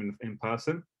shit to me in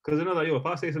person because I know that if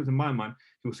I say something to my man,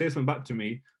 he'll say something back to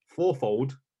me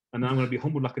fourfold, and then I'm gonna be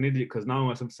humbled like an idiot because now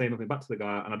I'm gonna say nothing back to the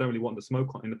guy, and I don't really want the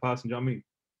smoke in the person. Do you know what I mean?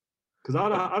 Because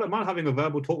I don't mind having a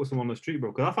verbal talk with someone on the street,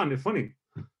 bro. Because I find it funny.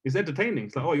 It's entertaining.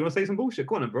 It's like, oh, you want to say some bullshit?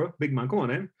 Go on, then, bro. Big man, come on,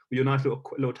 then. With your nice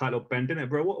little tight little bend in it,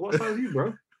 bro. What size are you,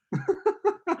 bro?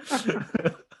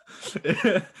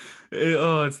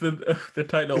 Oh, it's the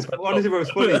tight little. Honestly, bro, it's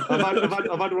funny.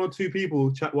 I've had one or two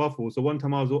people chat waffles. So one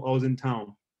time I was in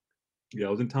town. Yeah,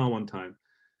 I was in town one time.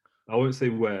 I won't say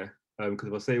where, because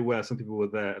if I say where, some people were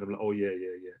there, and I'm like, oh yeah.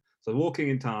 So walking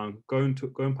in town, going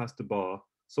past the bar.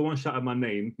 Someone shouted my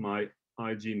name, my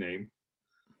IG name,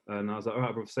 and I was like, all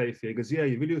right, bro, safe here. He goes, yeah,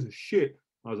 your videos are shit.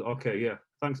 I was like, okay, yeah,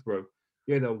 thanks, bro.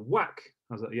 Yeah, they're whack.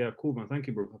 I was like, yeah, cool, man, thank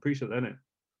you, bro. I appreciate that, innit?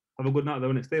 Have a good night,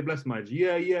 though, innit? Stay blessed, my IG.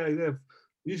 Yeah.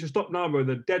 You should stop now, bro.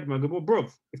 They're dead, man. I go, well, bro,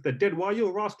 if they're dead, why are you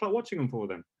a rascal watching them for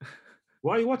then?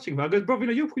 Why are you watching? I goes, bro, you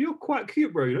know, you're quite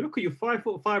cute, bro. You know, look at you,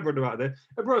 5'5", brother out there.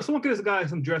 Hey, bro, someone get this guy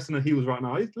some dress and heels right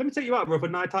now. Let me take you out, bro, for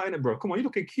night out, innit, bro. Come on, you're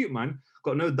looking cute, man.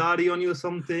 Got no daddy on you or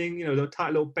something. You know, the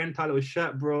tight little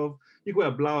shirt, bro. You can wear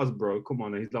a blouse, bro. Come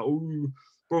on. And he's like, ooh,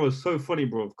 bro, it's so funny,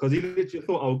 bro. Because he literally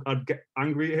thought I'd get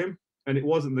angry at him. And it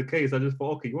wasn't the case. I just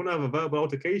thought, okay, you want to have a verbal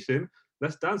altercation?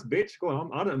 Let's dance, bitch. Go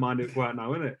on. I don't mind it right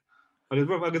now, innit? I goes,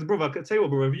 brother, I can tell you what,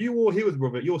 bro, if you wore heels,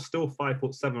 brother, you're still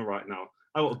 5'7" right now.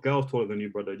 I got girls taller than you,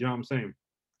 brother. Do you know what I'm saying?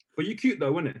 But you cute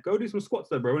though, innit? Go do some squats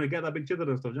there, bro, and get that big chisel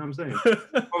and stuff. Do you know what I'm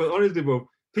saying? Bro, honestly, bro,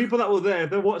 people that were there,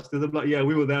 they watched this, they're like, yeah,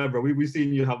 we were there, bro. We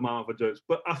seen you have mouth for jokes.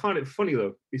 But I find it funny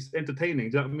though. It's entertaining.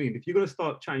 Do you know what I mean? If you're gonna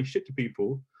start chatting shit to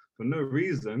people for no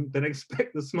reason, then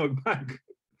expect the smoke back.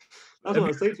 That's what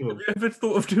I say to them. Have you ever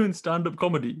thought of doing stand-up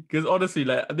comedy? Because honestly,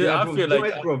 like, Yeah, I bro, feel you know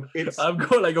like what, bro, it's I've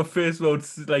got like a first world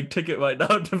like ticket right now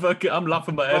to fucking. I'm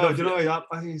laughing my head oh, off. do you know,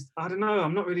 I don't know.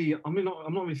 I'm not really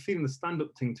feeling the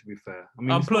stand-up thing, to be fair. I mean,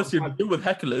 And it's plus, not you bad. deal with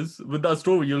hecklers with that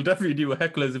story. You'll definitely deal with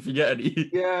hecklers if you get any.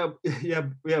 Yeah. But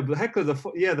the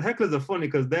hecklers are funny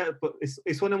because but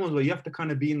it's one of the ones where you have to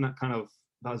kind of be in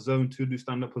that zone to do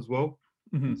stand up as well.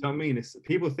 Mhm. You know what I mean? It's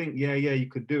people think, yeah, you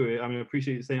could do it. I mean, I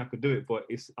appreciate you saying I could do it, but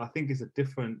I think it's a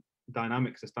different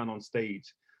dynamics to stand on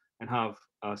stage and have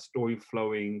a story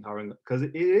flowing, because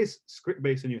it is script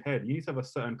based in your head. You need to have a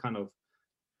certain kind of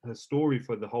a story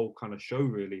for the whole kind of show.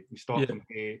 Really, you start Yeah. from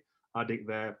here, add it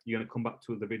there. You're gonna come back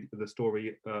to the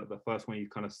story, the first one you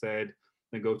kind of said,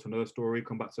 then go to another story,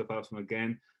 come back to the first one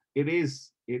again.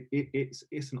 It's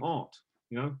an art,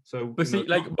 you know. So, But see,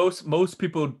 like most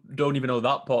people don't even know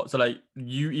that part. So like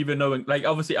you even knowing, like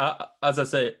obviously, as I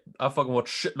say, I fucking watch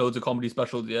shitloads of comedy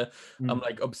specials. Yeah, I'm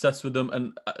like obsessed with them,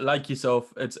 and like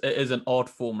yourself, it is an art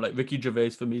form. Like Ricky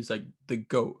Gervais for me is like the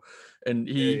GOAT, and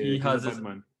he he's has a his, bad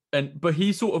man. but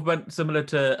he sort of went similar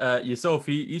to yourself.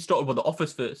 He started with The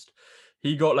Office first.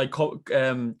 He got like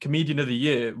comedian of the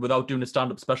year without doing a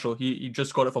stand-up special. He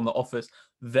just got it from The Office,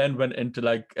 then went into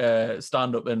like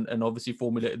stand-up and obviously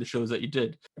formulated the shows that he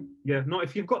did. Yeah, no,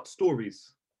 if you've got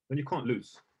stories, then you can't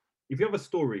lose. If you have a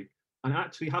story and it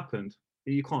actually happened,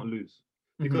 you can't lose.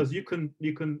 Because you can do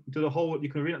you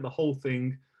can read out the whole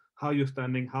thing, how you're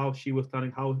standing, how she was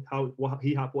standing, what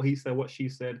he said, what she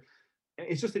said.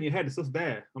 It's just in your head, it's just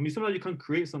there. I mean, sometimes you can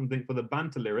create something for the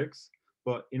banter lyrics,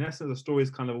 but in essence, the story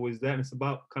is kind of always there, and it's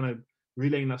about kind of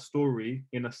relaying that story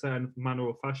in a certain manner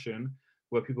or fashion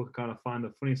where people can kind of find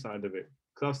the funny side of it.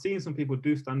 Because I've seen some people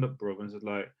do stand up, bro, and it's just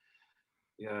like,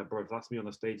 yeah, bro, if that's me on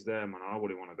the stage there, man, I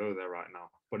wouldn't want to go there right now.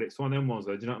 But it's one of them ones,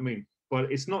 though. Do you know what I mean?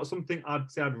 But it's not something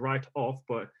I'd say I'd write off,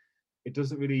 but it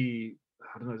doesn't really,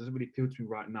 I don't know, it doesn't really appeal to me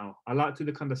right now. I like to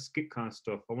do the kind of skit kind of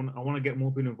stuff. I want to get more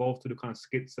people involved to do kind of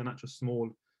skits and actual small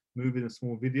movies and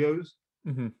small videos.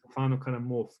 I find them kind of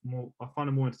more. I find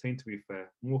them more entertaining, to be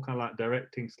fair. More kind of like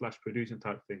directing / producing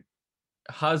type thing.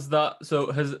 Has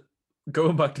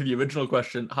going back to the original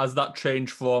question, has that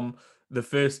changed from the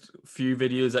first few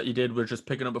videos that you did were just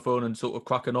picking up a phone and sort of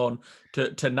cracking on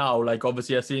to now? Like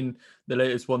obviously I've seen the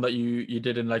latest one that you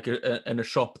did in like in a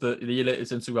shop, the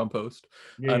latest Instagram post.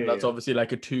 And that's obviously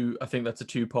like I think that's a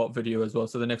 2-part video as well.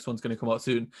 So the next one's going to come out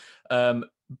soon.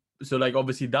 So like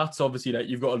obviously like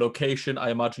you've got a location. I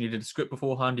imagine you did a script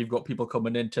beforehand. You've got people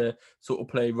coming in to sort of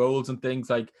play roles and things.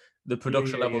 Like the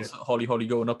production levels holly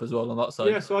going up as well on that side.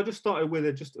 Yeah, so I just started with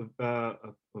it, just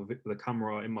the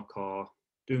camera in my car,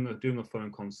 doing a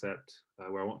phone concept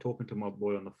where I'm talking to my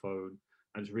boy on the phone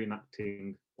and just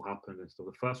reenacting what happened and stuff.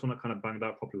 The first one that kind of banged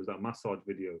out properly was that massage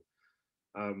video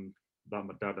that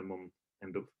my dad and mum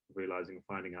ended up realizing and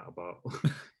finding out about.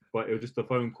 But it was just a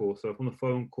phone call. So from the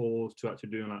phone calls to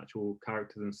actually doing actual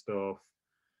characters and stuff,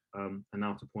 and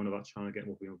now to the point of actually trying to get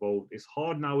more people involved. It's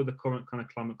hard now with the current kind of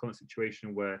climate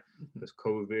situation where there's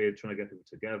COVID, trying to get people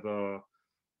together,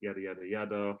 yada yada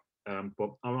yada.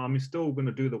 But I'm still going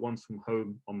to do the ones from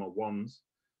home on my ones.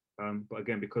 But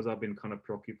again, because I've been kind of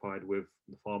preoccupied with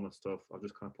the farmer stuff, I've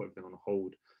just kind of put everything on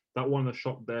hold. That one in the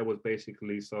shop there was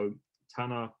basically, so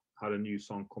Tanner had a new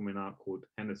song coming out called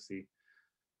Hennessy,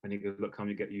 and he goes, look, can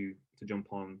we get you to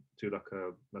jump on to like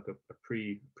a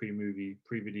pre-music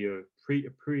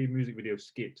video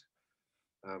skit?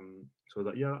 So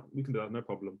that, yeah, we can do that, no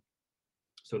problem.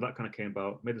 So that kind of came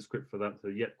about, made the script for that. So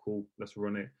yeah, cool, let's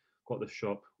run it. Got the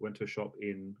shop, went to a shop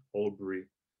in Albury,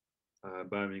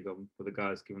 Birmingham, for the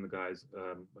guys, giving the guys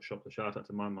a shop. A shout out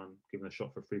to my man, giving a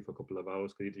shot for free for a couple of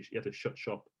hours because he had to shut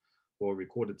shop or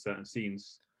recorded certain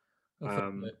scenes.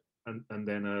 And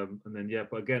then yeah,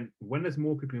 but again, when there's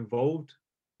more people involved,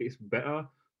 it's better.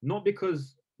 Not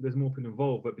because there's more people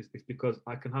involved, but it's because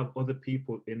I can have other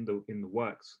people in the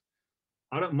works.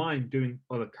 I don't mind doing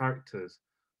other characters,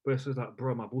 but it's just like,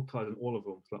 bro, my butters and all of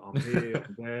them. It's like, I'm here,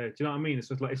 I'm there. Do you know what I mean? It's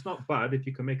just like, it's not bad if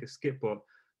you can make a skit, but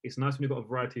it's nice when you've got a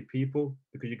variety of people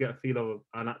because you get a feel of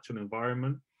an actual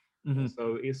environment.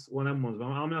 So it's one of them ones.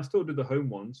 I mean, I still do the home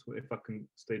ones if I can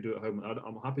do at home.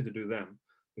 I'm happy to do them.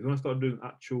 If you want to start doing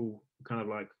actual kind of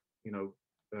like, you know,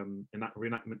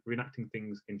 reenacting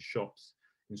things in shops,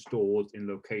 in stores, in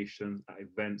locations, at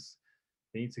events,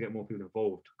 they need to get more people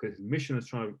involved because his mission is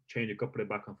trying to change a couple of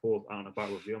back and forth out and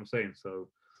about with you know what I'm saying? So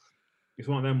it's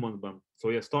one of them ones, man. So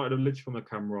yeah, started literally from the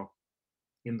camera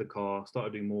in the car,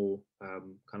 started doing more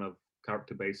kind of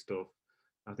character-based stuff.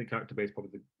 I think character-based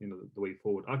probably the way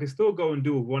forward. I can still go and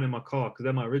do one in my car because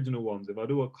they're my original ones. If I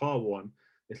do a car one,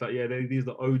 it's like, yeah, these are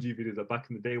the OG videos that back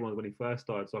in the day ones when he first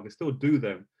started. So I can still do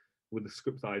them with the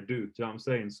scripts that I do. Do you know what I'm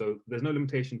saying? So there's no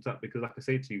limitation to that because like I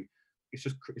say to you,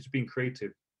 it's being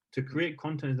creative. To create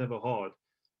content is never hard.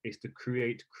 It's to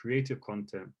create creative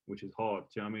content, which is hard.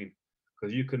 Do you know what I mean?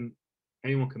 Because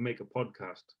anyone can make a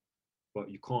podcast, but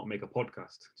you can't make a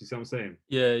podcast. Do you see what I'm saying?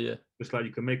 Yeah. Just like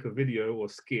you can make a video or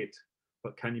skit,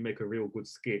 but can you make a real good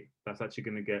skit that's actually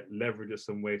going to get leverage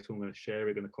some way? Someone going to share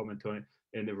it, going to comment on it,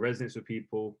 and it resonates with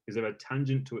people. Is there a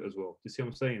tangent to it as well? Do you see what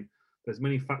I'm saying? There's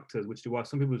many factors, which is why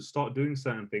some people start doing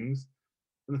certain things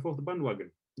and they fall off the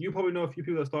bandwagon. You probably know a few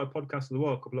people that started podcasts as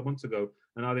well a couple of months ago,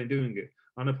 and now they're doing it.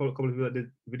 I know a couple of people that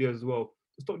did videos as well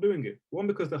to stop doing it. One,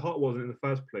 because their heart wasn't in the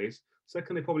first place.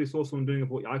 Second, they probably saw someone doing it,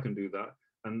 thought, I can do that.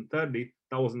 And thirdly,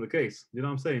 that wasn't the case. You know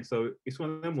what I'm saying? So it's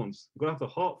one of them ones. You've got to have the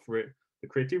heart for it, the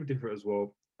creativity for it as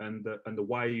well, and the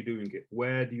why are you doing it?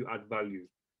 Where do you add value?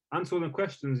 Answer all the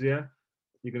questions, yeah.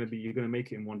 You're gonna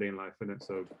make it in one day in life, innit?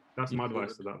 So that's my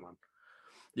advice to that, man.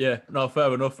 Yeah, no,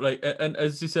 fair enough. Like, and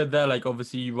as you said there, like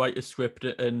obviously you write a script,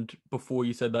 and before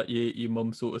you said that, your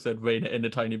mum sort of said rein it in a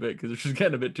tiny bit because it's just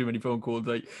getting a bit too many phone calls.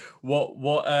 Like, what?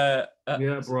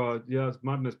 Yeah, bro. Yeah, it's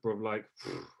madness, bro. Like,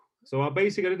 so I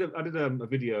basically I did a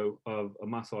video of a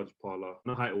massage parlor.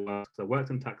 Not how it works. I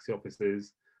worked in taxi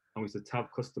offices, and we used to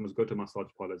have customers go to massage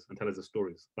parlors and tell us the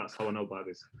stories. That's how I know about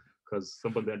this because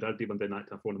somebody I did Monday night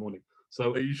at 4 in the morning.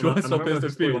 So are you sure it's not personal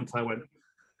experience?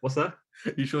 What's that?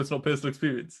 Are you sure it's not personal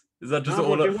experience? Is that just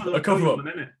all a cover up?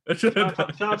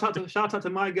 Shout out to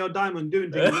my girl Diamond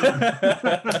doing things.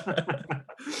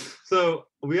 So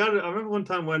I remember one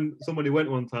time when somebody went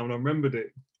one time and I remembered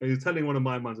it. And he was telling one of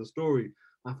my mans a story.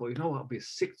 I thought, you know what, I'd be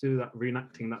sick to do that,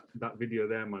 reenacting that video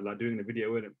there, man, like doing the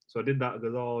video in it. So I did that. I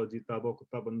goes, oh, I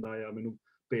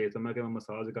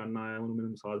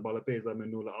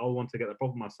want to get the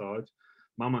proper massage.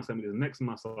 Mama sent me this next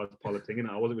massage parlor thing,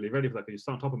 and I wasn't really ready for that because you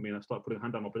start on top of me and I started putting a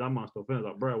hand down my pajama and stuff in it.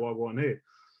 Like, bro, what going here?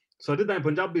 So I did that in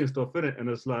Punjabi and stuff in it, and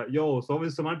it's like, yo, so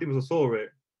obviously some aunties saw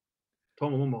it.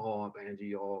 Told my mum, oh,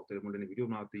 Benji, oh, तेरे मुंडे ने video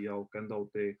बनाती है, कहंदा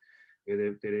होते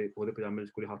तेरे ओदे pajama च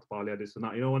कोई हाथ पा लिया, this and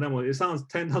that. You know, and then it sounds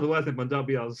 10 times worse in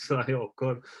Punjabi. I was like, oh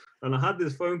god. And I had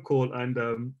this phone call, and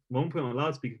mum put it on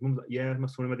loudspeaker. Mum's like, yeah, मैं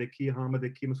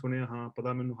देखी मैं सुने हाँ,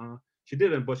 पता मैनू हाँ. She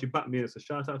didn't, but she backed me in. So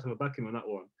shout out to her backing on that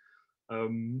one.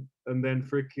 And then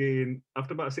freaking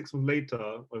after about 6 months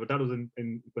later, my dad was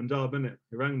in Punjab, innit?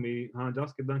 He rang me, हाँ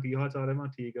जस किदां की हाल चाल है मैं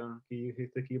ठीक हाँ की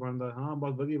हिस्से की बनदा हाँ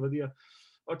बस वधिया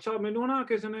अच्छा मैनू ना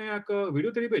किसी ने एक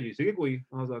वीडियो तेरी भेजी सी कोई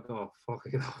I was like, oh fuck,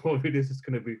 what video is this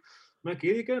gonna be? मैं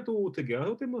कह रही तू उठ गया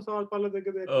हो ते मसाज पार्लर दे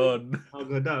के देख Oh, no.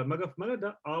 गधा मैं कहा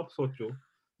आप सोचो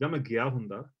जब मैं गया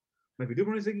हुंदा मैं वीडियो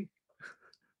बनानी सीगी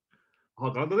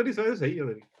हाँ गल तो तेरी सही है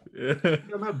तेरी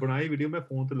जब मैं बनाई वीडियो मैं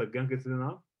फोन ते लग गया किसी दे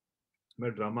नाल मैं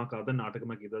ड्रामा करदा नाटक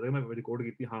मैं कीता मैं रिकॉर्ड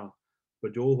कीती हाँ पर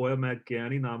जो होया मैं किया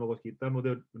नहीं ना मैं कुछ कीता मैं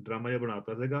ਉਹਦੇ ड्रामा ਜਿਹਾ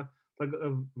ਬਣਾਤਾ ਸੀਗਾ ਤਾਂ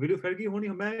ਵੀਡੀਓ ਫਿਰ ਗਈ ਹੋਣੀ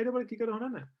ਮੈਂ ਇਹਦੇ ਬਾਰੇ ਕੀ ਕਰਾਂ ਹੋਣਾ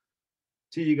ਨਾ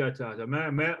ਠੀਕ ਆ ਅੱਛਾ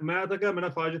ਮੈਂ ਤਾਂ ਕਿਹਾ ਮੇਰਾ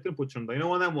ਫਾਜ਼ਿਲ ਤੈਨੂੰ ਪੁੱਛਣ ਦਾ you know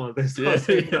what that was this Yeah,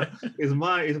 yeah.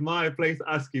 it's my place to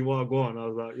ask you what go on I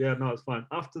was like yeah no it's fine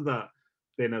after that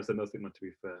they never said nothing to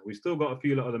be fair we still got a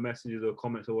few other messages or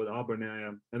comments or what Auburn I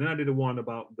am and then I did a one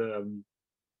about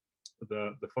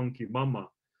the funky mama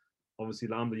obviously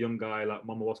like, I'm the young guy like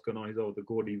mama what's going on he's over the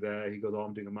Gordy there he goes oh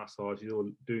I'm doing a massage he's all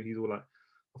like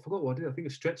I forgot what I did. I think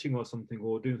it's stretching or something,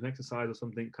 or doing an exercise or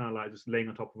something, kind of like just laying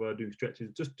on top of her, doing stretches,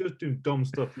 just doing dumb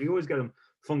stuff. You always get them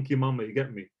funky mama, you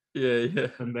get me? Yeah, yeah.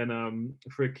 And then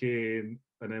freaking,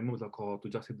 and then mum was like, oh,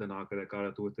 tu just the naga that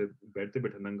cara tu the bed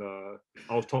bit nanga.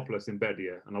 I was topless in bed,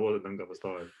 yeah, and I wasn't nanga for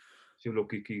started. She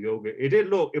looked kiki okay. It did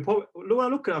look. It probably I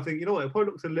look at it, I think you know what? It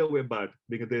probably looks a little bit bad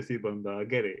being a desi bunda. I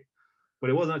get it, but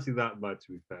it wasn't actually that bad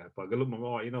to be fair. But I look,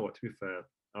 oh, you know what? To be fair,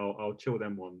 I'll chill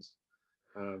them ones.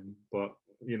 But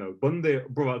you know, Bunde,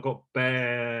 bro, I got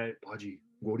bad Baji.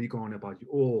 Gori gone Baji.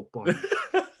 Oh, Baji.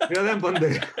 You know them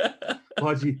Bunde.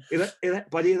 Baji.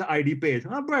 Baji is the ID page.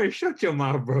 Oh, bro, shut your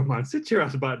mouth, bro, man. Sit your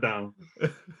ass back down.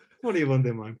 What are you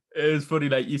Bunde, man? It's funny,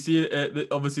 like you see,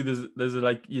 obviously there's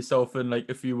like yourself and like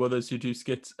a few others who do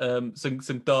skits.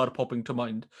 Singdar popping to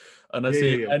mind, and I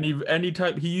see any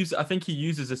type I think he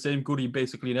uses the same goodie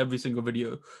basically in every single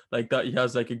video, like that he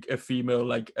has like a female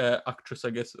like actress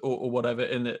I guess or whatever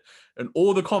in it, and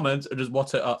all the comments are just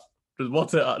what's it at. Just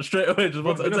what's it at straight away. Just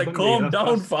what's it. It's like calm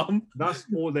down, fam. That's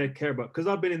all they care about. Because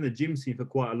I've been in the gym scene for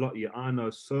quite a lot. Yeah, I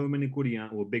know so many goodie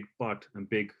ant with big butt and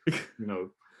big, you know.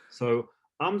 So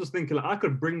I'm just thinking like I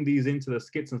could bring these into the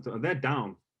skits and stuff, and they're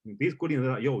down. These goodie ants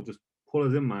are like, yo, just pull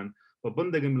us in, man. But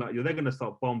when they're gonna be like, yo, they're gonna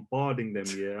start bombarding them.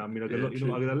 Yeah, I mean, I'm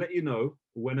gonna let you know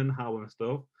when and how and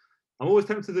stuff. I'm always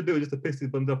tempted to do it just to piss these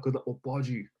buns off because like, oh,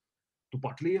 Baji. तू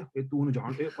पट लिया तू उन्हें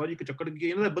जानते भाजी के चक्कर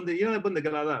you know that bande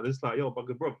get like that it's like yo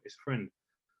bugger bro it's friend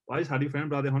why is Hadi friend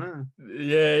brother hona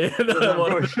yeah bro,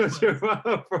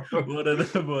 one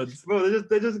of them ones bro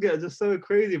they just get just so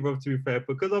crazy bro to be fair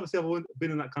because obviously I've always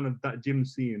been in that kind of that gym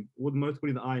scene with most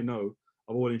people that I know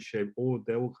are all in shape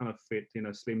they're all kind of fit you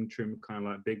know slim trim kind of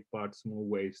like big butt small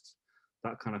waists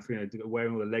that kind of thing you know,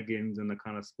 wearing all the leggings and the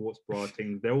kind of sports bra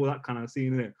things they're all that kind of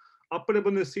scene in it up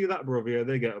when they see that, bro, yeah,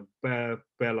 they get a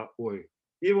bare like, oi.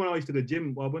 Even when I used to the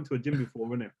gym, well, I went to a gym before,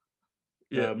 innit?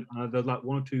 Yeah. And there's like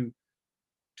one or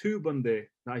two Bunde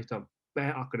that I used to have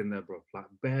bare akkad in there, bro. Like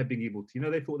bare big able to, you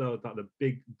know, they thought they were like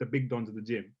the big dons of the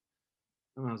gym.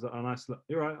 And I was like,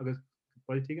 you're right. I go,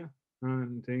 body tiga?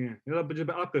 And you know, but just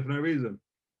a bit akkad for no reason.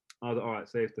 I was like, all right,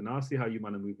 safe then. I'll see how you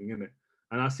man are moving, innit?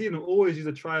 And I see them always use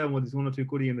a try on with these one or two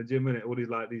goodie in the gym, innit? All these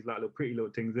little pretty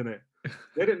little things, innit?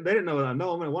 They didn't know that.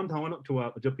 No, man. One time I went up to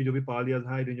Juppy Pali, I was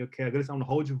hiding your care. I'm gonna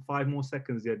hold you for 5 more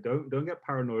seconds. Yeah, don't get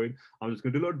paranoid. I'm just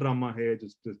gonna do a little drama here.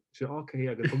 Just okay,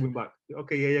 yeah, I'm coming back.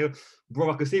 Okay, yeah.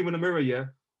 Bro, I can see him in the mirror, yeah.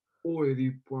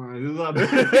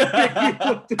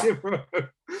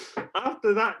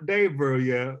 After that day, bro,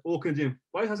 yeah, walking gym.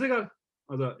 Why has it got?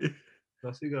 I was like,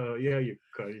 yeah, you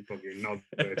fucking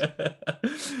knobhead.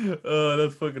 Oh,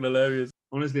 that's fucking hilarious.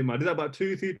 Honestly, man, I did that about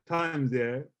 2-3 times,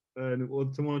 yeah. And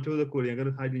someone chose a coolie, I'm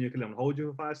gonna hide in your killing. Hold you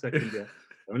for 5 seconds, yeah.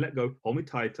 Don't let go, hold me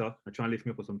tighter and try and lift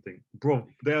me up or something. Bro,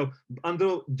 they'll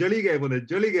under Jelly gave one.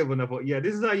 I thought, yeah,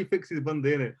 this is how you fix his bunda,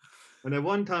 innit? And then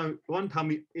one time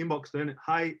we inboxed her,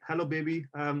 hi, hello baby,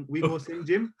 we go same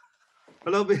gym.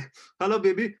 Hello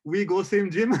baby, we go same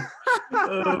gym.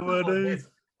 Oh my days.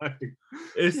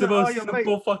 It's the most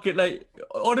simple fucking like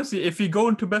honestly, if you're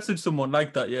going to message someone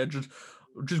like that, yeah, just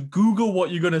Google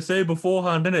what you're gonna say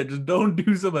beforehand, innit? Just don't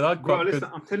do some of that crap. Bro, listen,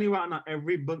 I'm telling you right now,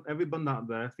 every bun out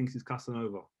there thinks he's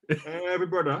Casanova. Every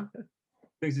brother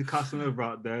thinks he's Casanova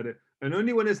out there. And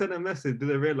only when they send a message do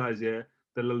they realize, yeah,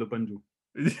 they're Lolo Banju.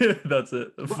 Yeah, that's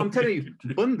it. But I'm telling you,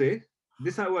 Bunde,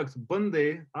 this is how it works.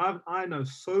 Bunde, I know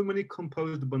so many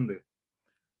composed Bunde.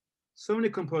 So many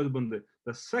composed Bunde.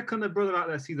 The second a brother out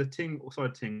there sees a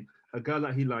girl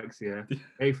that he likes, yeah,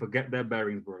 hey, forget their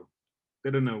bearings, bro. They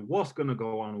don't know what's gonna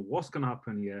go on, what's gonna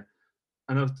happen, yeah.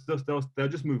 And they'll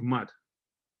just move mad.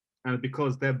 And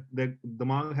because they're the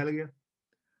man hell yeah.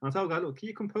 And I tell guy, look, keep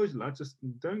your composure, lad. Just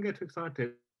don't get too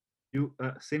excited. You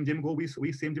same gym go, we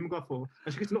same gym go for.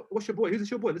 And she goes, look, what's your boy? Who's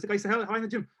this your boy? This guy say hi in the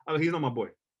gym. Oh, he's not my boy.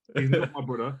 He's not my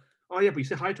brother. Oh yeah, but you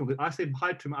say hi to him. I say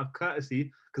hi to him out of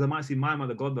courtesy because I might see my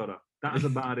mother goddaughter. That is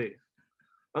about it.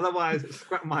 Otherwise,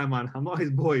 scrap my man. I'm not his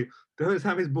boy. Don't say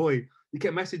I'm his boy. You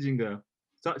kept messaging her.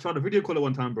 So I tried to video call her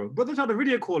one time, bro. Brother tried to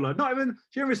video call her. Not even,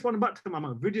 she didn't respond back to my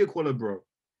man. Video call her, bro.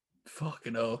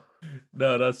 Fucking hell.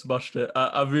 No, that smashed it.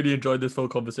 I've really enjoyed this full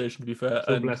conversation, to be fair.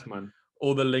 So And blessed, man.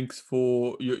 all the links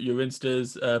for your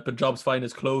Instas, Punjab's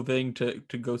Finest Clothing to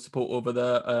go support over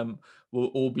there, will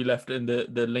all be left in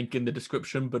the link in the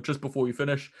description. But just before we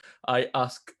finish, I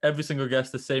ask every single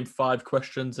guest the same 5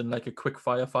 questions in like a quick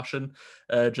fire fashion,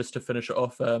 just to finish it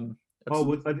off.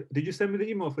 Did you send me the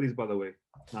email for these, by the way?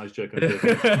 No, I was joking.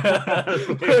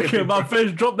 Okay, my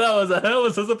face dropped there. I was like, how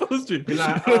was I supposed to? You're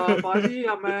like,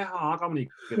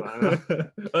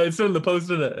 It's still in the post,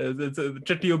 isn't it? It's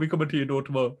Chetty will be coming to your door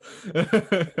tomorrow.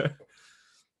 Fire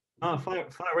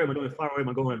away, man. Fire away,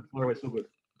 man. Go on. Fire away, so good.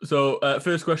 So,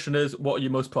 first question is, what are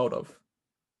you most proud of?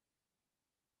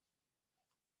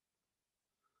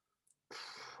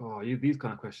 Oh, these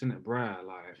kind of questions, bruh.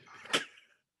 Like,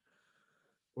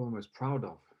 what am I most proud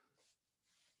of?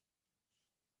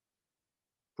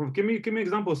 Bro, give me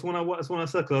examples. Someone I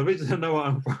circle. I really just don't know what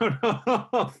I'm proud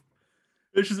of.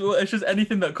 It's just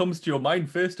anything that comes to your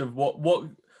mind first of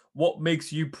what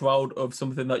makes you proud of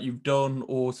something that you've done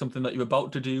or something that you're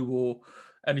about to do or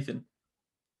anything.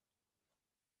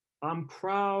 I'm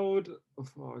proud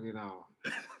of,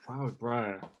 proud,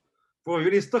 bruh. Bro, you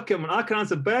really stuck it, man. I can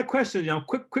answer bare questions,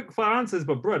 quick fire answers,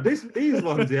 but bro, these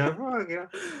ones, bro,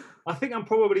 I think I'm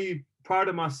probably proud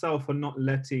of myself for not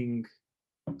letting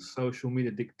social media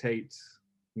dictate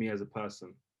me as a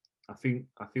person. I feel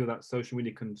that social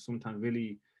media can sometimes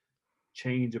really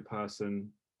change a person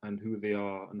and who they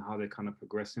are and how they kind of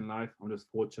progress in life. I'm just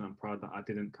fortunate and proud that I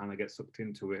didn't kind of get sucked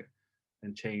into it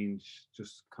and change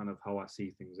just kind of how I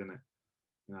see things in it.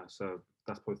 So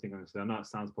that's probably the thing I'm gonna say. I know it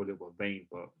sounds probably a bit vain,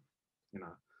 but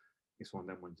it's one of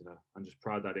them ones, I'm just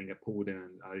proud that I didn't get pulled in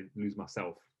and I didn't lose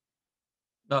myself.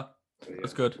 No,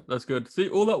 that's good. That's good. See,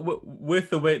 all that with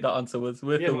the weight, that answer was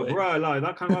with the weight. Bro, like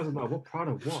that kind of answer, like, what proud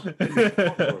of what?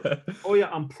 Oh yeah,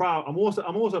 I'm proud. I'm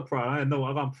also proud. I know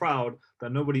I'm proud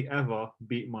that nobody ever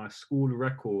beat my school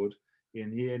record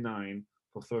in year 9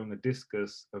 for throwing a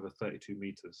discus over 32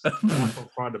 meters. That's what I'm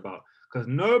proud about. Because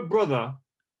no brother,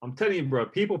 I'm telling you, bro,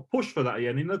 people push for that,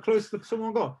 and the closest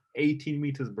someone got 18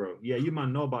 meters, bro. Yeah, you might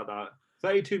know about that.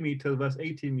 32 meters versus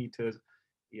 18 meters.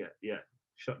 Yeah.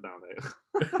 Shut down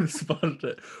there. Smashed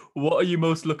it. What are you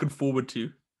most looking forward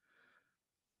to?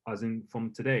 As in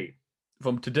from today?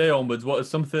 From today onwards, what is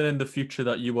something in the future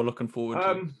that you are looking forward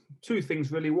to? 2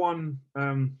 things really. One,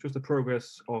 just the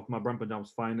progress of my brand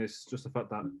Punjab's Finest, just the fact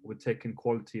that we're taking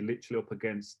quality literally up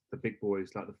against the big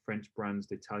boys like the French brands,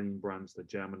 the Italian brands, the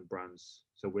German brands.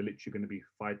 So we're literally going to be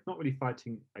not really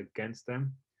fighting against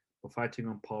them, but fighting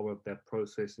on par with their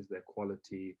processes, their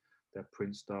quality, their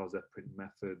print styles, their print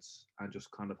methods, and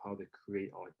just kind of how they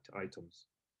create items.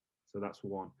 So that's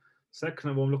one. Second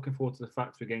of all, I'm looking forward to the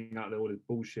fact we're getting out of all this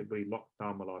bullshit, really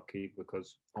lockdown malarkey,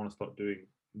 because I want to start doing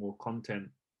more content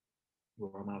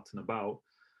where I'm out and about.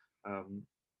 That's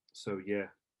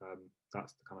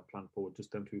the kind of plan forward.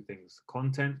 Just them 2 things: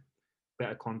 content,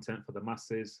 better content for the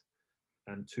masses,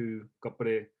 and 2,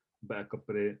 better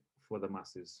kapre for the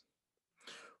masses.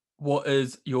 What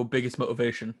is your biggest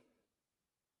motivation?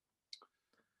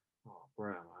 Oh,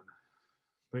 bro, man.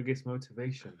 Biggest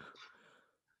motivation.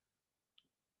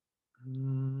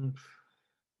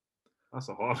 That's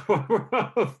a hard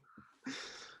one.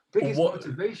 Biggest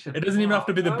motivation. It doesn't even have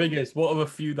to be the biggest. What are a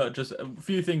few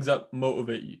things that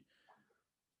motivate you?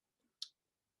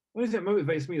 What is it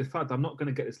motivates me? The fact that I'm not going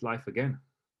to get this life again.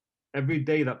 Every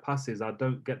day that passes, I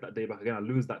don't get that day back again. I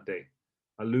lose that day.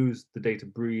 I lose the day to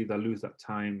breathe. I lose that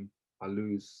time. I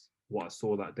lose what I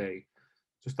saw that day.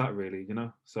 Just that, really,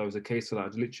 So it's a case of like,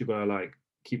 I literally gotta like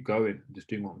keep going, just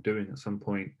doing what I'm doing. At some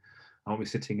point, I won't be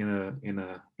sitting in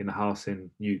a house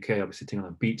in UK. I'll be sitting on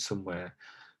a beach somewhere,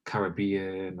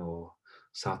 Caribbean or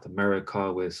South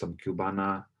America with some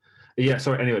Cubana. Yeah,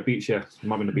 sorry. Anyway, beach. Yeah,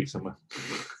 might be on the beach somewhere.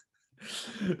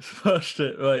 Smashed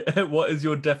it. Right. What is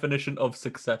your definition of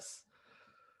success?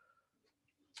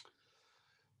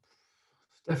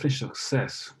 Definition of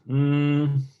success.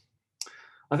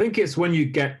 I think it's when you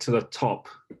get to the top,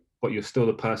 but you're still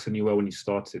the person you were when you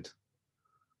started.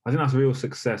 I think that's real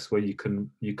success, where you can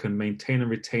maintain and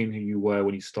retain who you were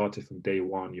when you started from day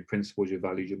one, your principles, your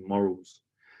values, your morals.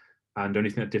 And the only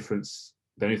thing that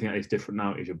is different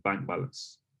now is your bank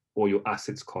balance or your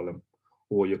assets column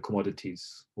or your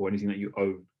commodities or anything that you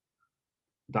own.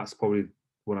 That's probably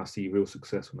when I see real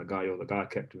success, when the guy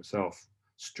kept himself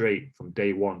straight from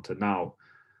day one to now.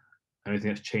 Anything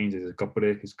that's changed is his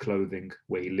kapre, his clothing,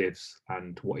 where he lives,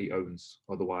 and what he owns.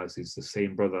 Otherwise, he's the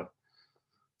same brother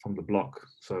from the block.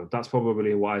 So that's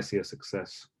probably why I see a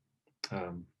success.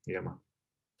 Yeah, man.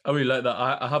 I really like that.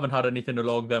 I haven't had anything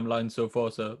along them lines so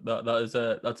far, so that's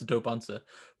a dope answer.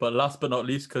 But last but not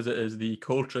least, because it is the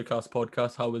Culture Cast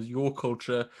podcast, how has your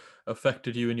culture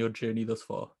affected you in your journey thus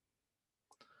far?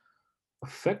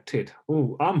 Affected?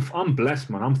 Oh, I'm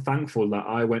blessed, man. I'm thankful that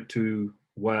I went to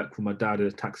work with my dad at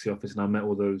a taxi office, and I met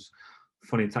all those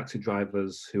funny taxi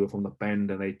drivers who were from the Bend,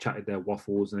 and they chatted their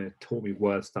waffles, and they taught me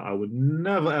words that I would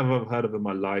never ever have heard of in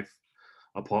my life,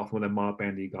 apart from the Ma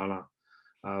Bendi Gala.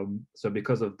 So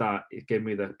because of that, it gave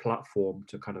me the platform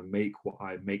to kind of make what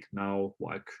I make now,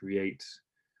 what I create.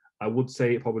 I would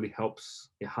say it probably helps.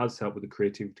 It has helped with the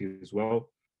creativity as well.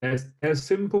 There's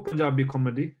simple Punjabi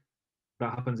comedy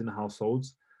that happens in the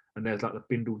households, and there's like the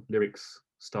Bindu lyrics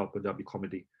style Punjabi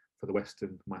comedy for the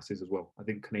Western masses as well. I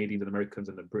think Canadians and Americans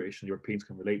and the British and Europeans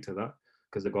can relate to that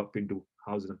because they've got Bindu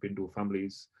houses and Bindu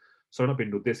families. So not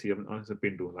Bindu this year, I said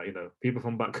Bindu, like, people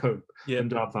from back home,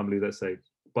 Punjab family, let's say.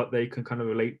 But they can kind of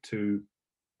relate to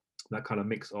that kind of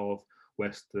mix of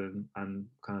Western and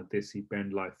kind of Desi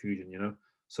Bend life fusion,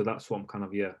 So that's what I'm kind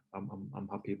of, I'm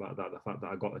happy about that. The fact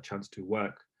that I got a chance to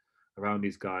work around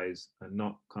these guys and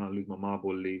not kind of lose my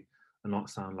marble and not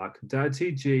sound like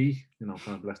Daddy G, I'm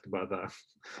kind of blessed about that.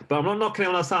 But I'm not knocking it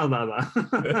when I sound like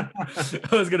that.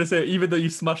 I was gonna say, even though you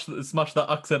smashed that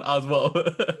accent as well.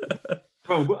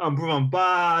 Bro, I'm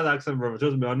bad accent, brother.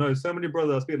 Trust me, I know so many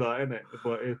brothers that speak like that,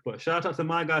 innit? But shout out to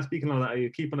my guy speaking like that. You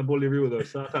keeping the bully real though.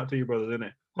 Shout out to you brothers,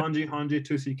 innit? Hanji,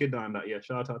 Tusi Kid down that. Yeah,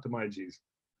 shout out to my G's.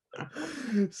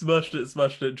 Smashed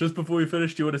it. Just before we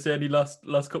finish, do you want to say any last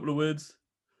couple of words?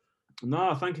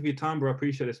 No, thank you for your time, bro. I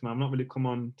appreciate this, man. I'm not really come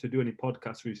on to do any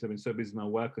podcasts recently. I've been so busy with my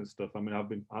work and stuff. I mean,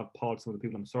 I've parred some of the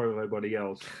people. I'm sorry with everybody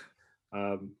else.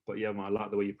 But yeah, man, I like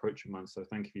the way you approach it, man. So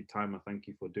thank you for your time. I thank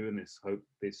you for doing this. Hope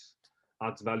this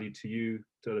adds value to you,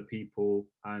 to other people,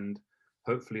 and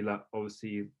hopefully, like,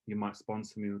 obviously, you might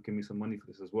sponsor me and give me some money for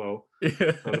this as well.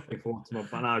 Yeah. So looking forward to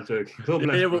my. No, joking.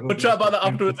 We'll chat about that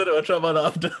afterwards. We'll chat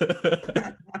about that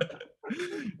after.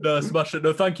 No, smash it.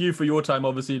 No, thank you for your time.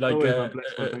 Obviously, like,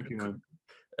 thank you,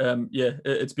 man. Yeah,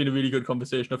 it's been a really good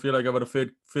conversation. I feel like I've got a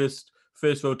first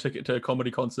row ticket to a comedy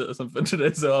concert or something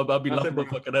today, so I'll be laughing my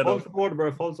fucking head off.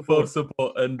 Full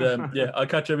support, and yeah, I'll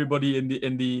catch everybody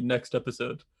in the next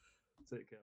episode. Take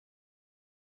care.